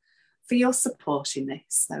your support in this.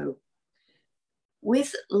 So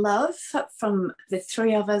with love from the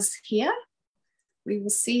three of us here, we will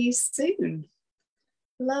see you soon.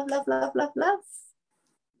 Love, love, love, love, love.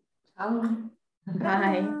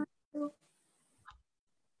 Bye.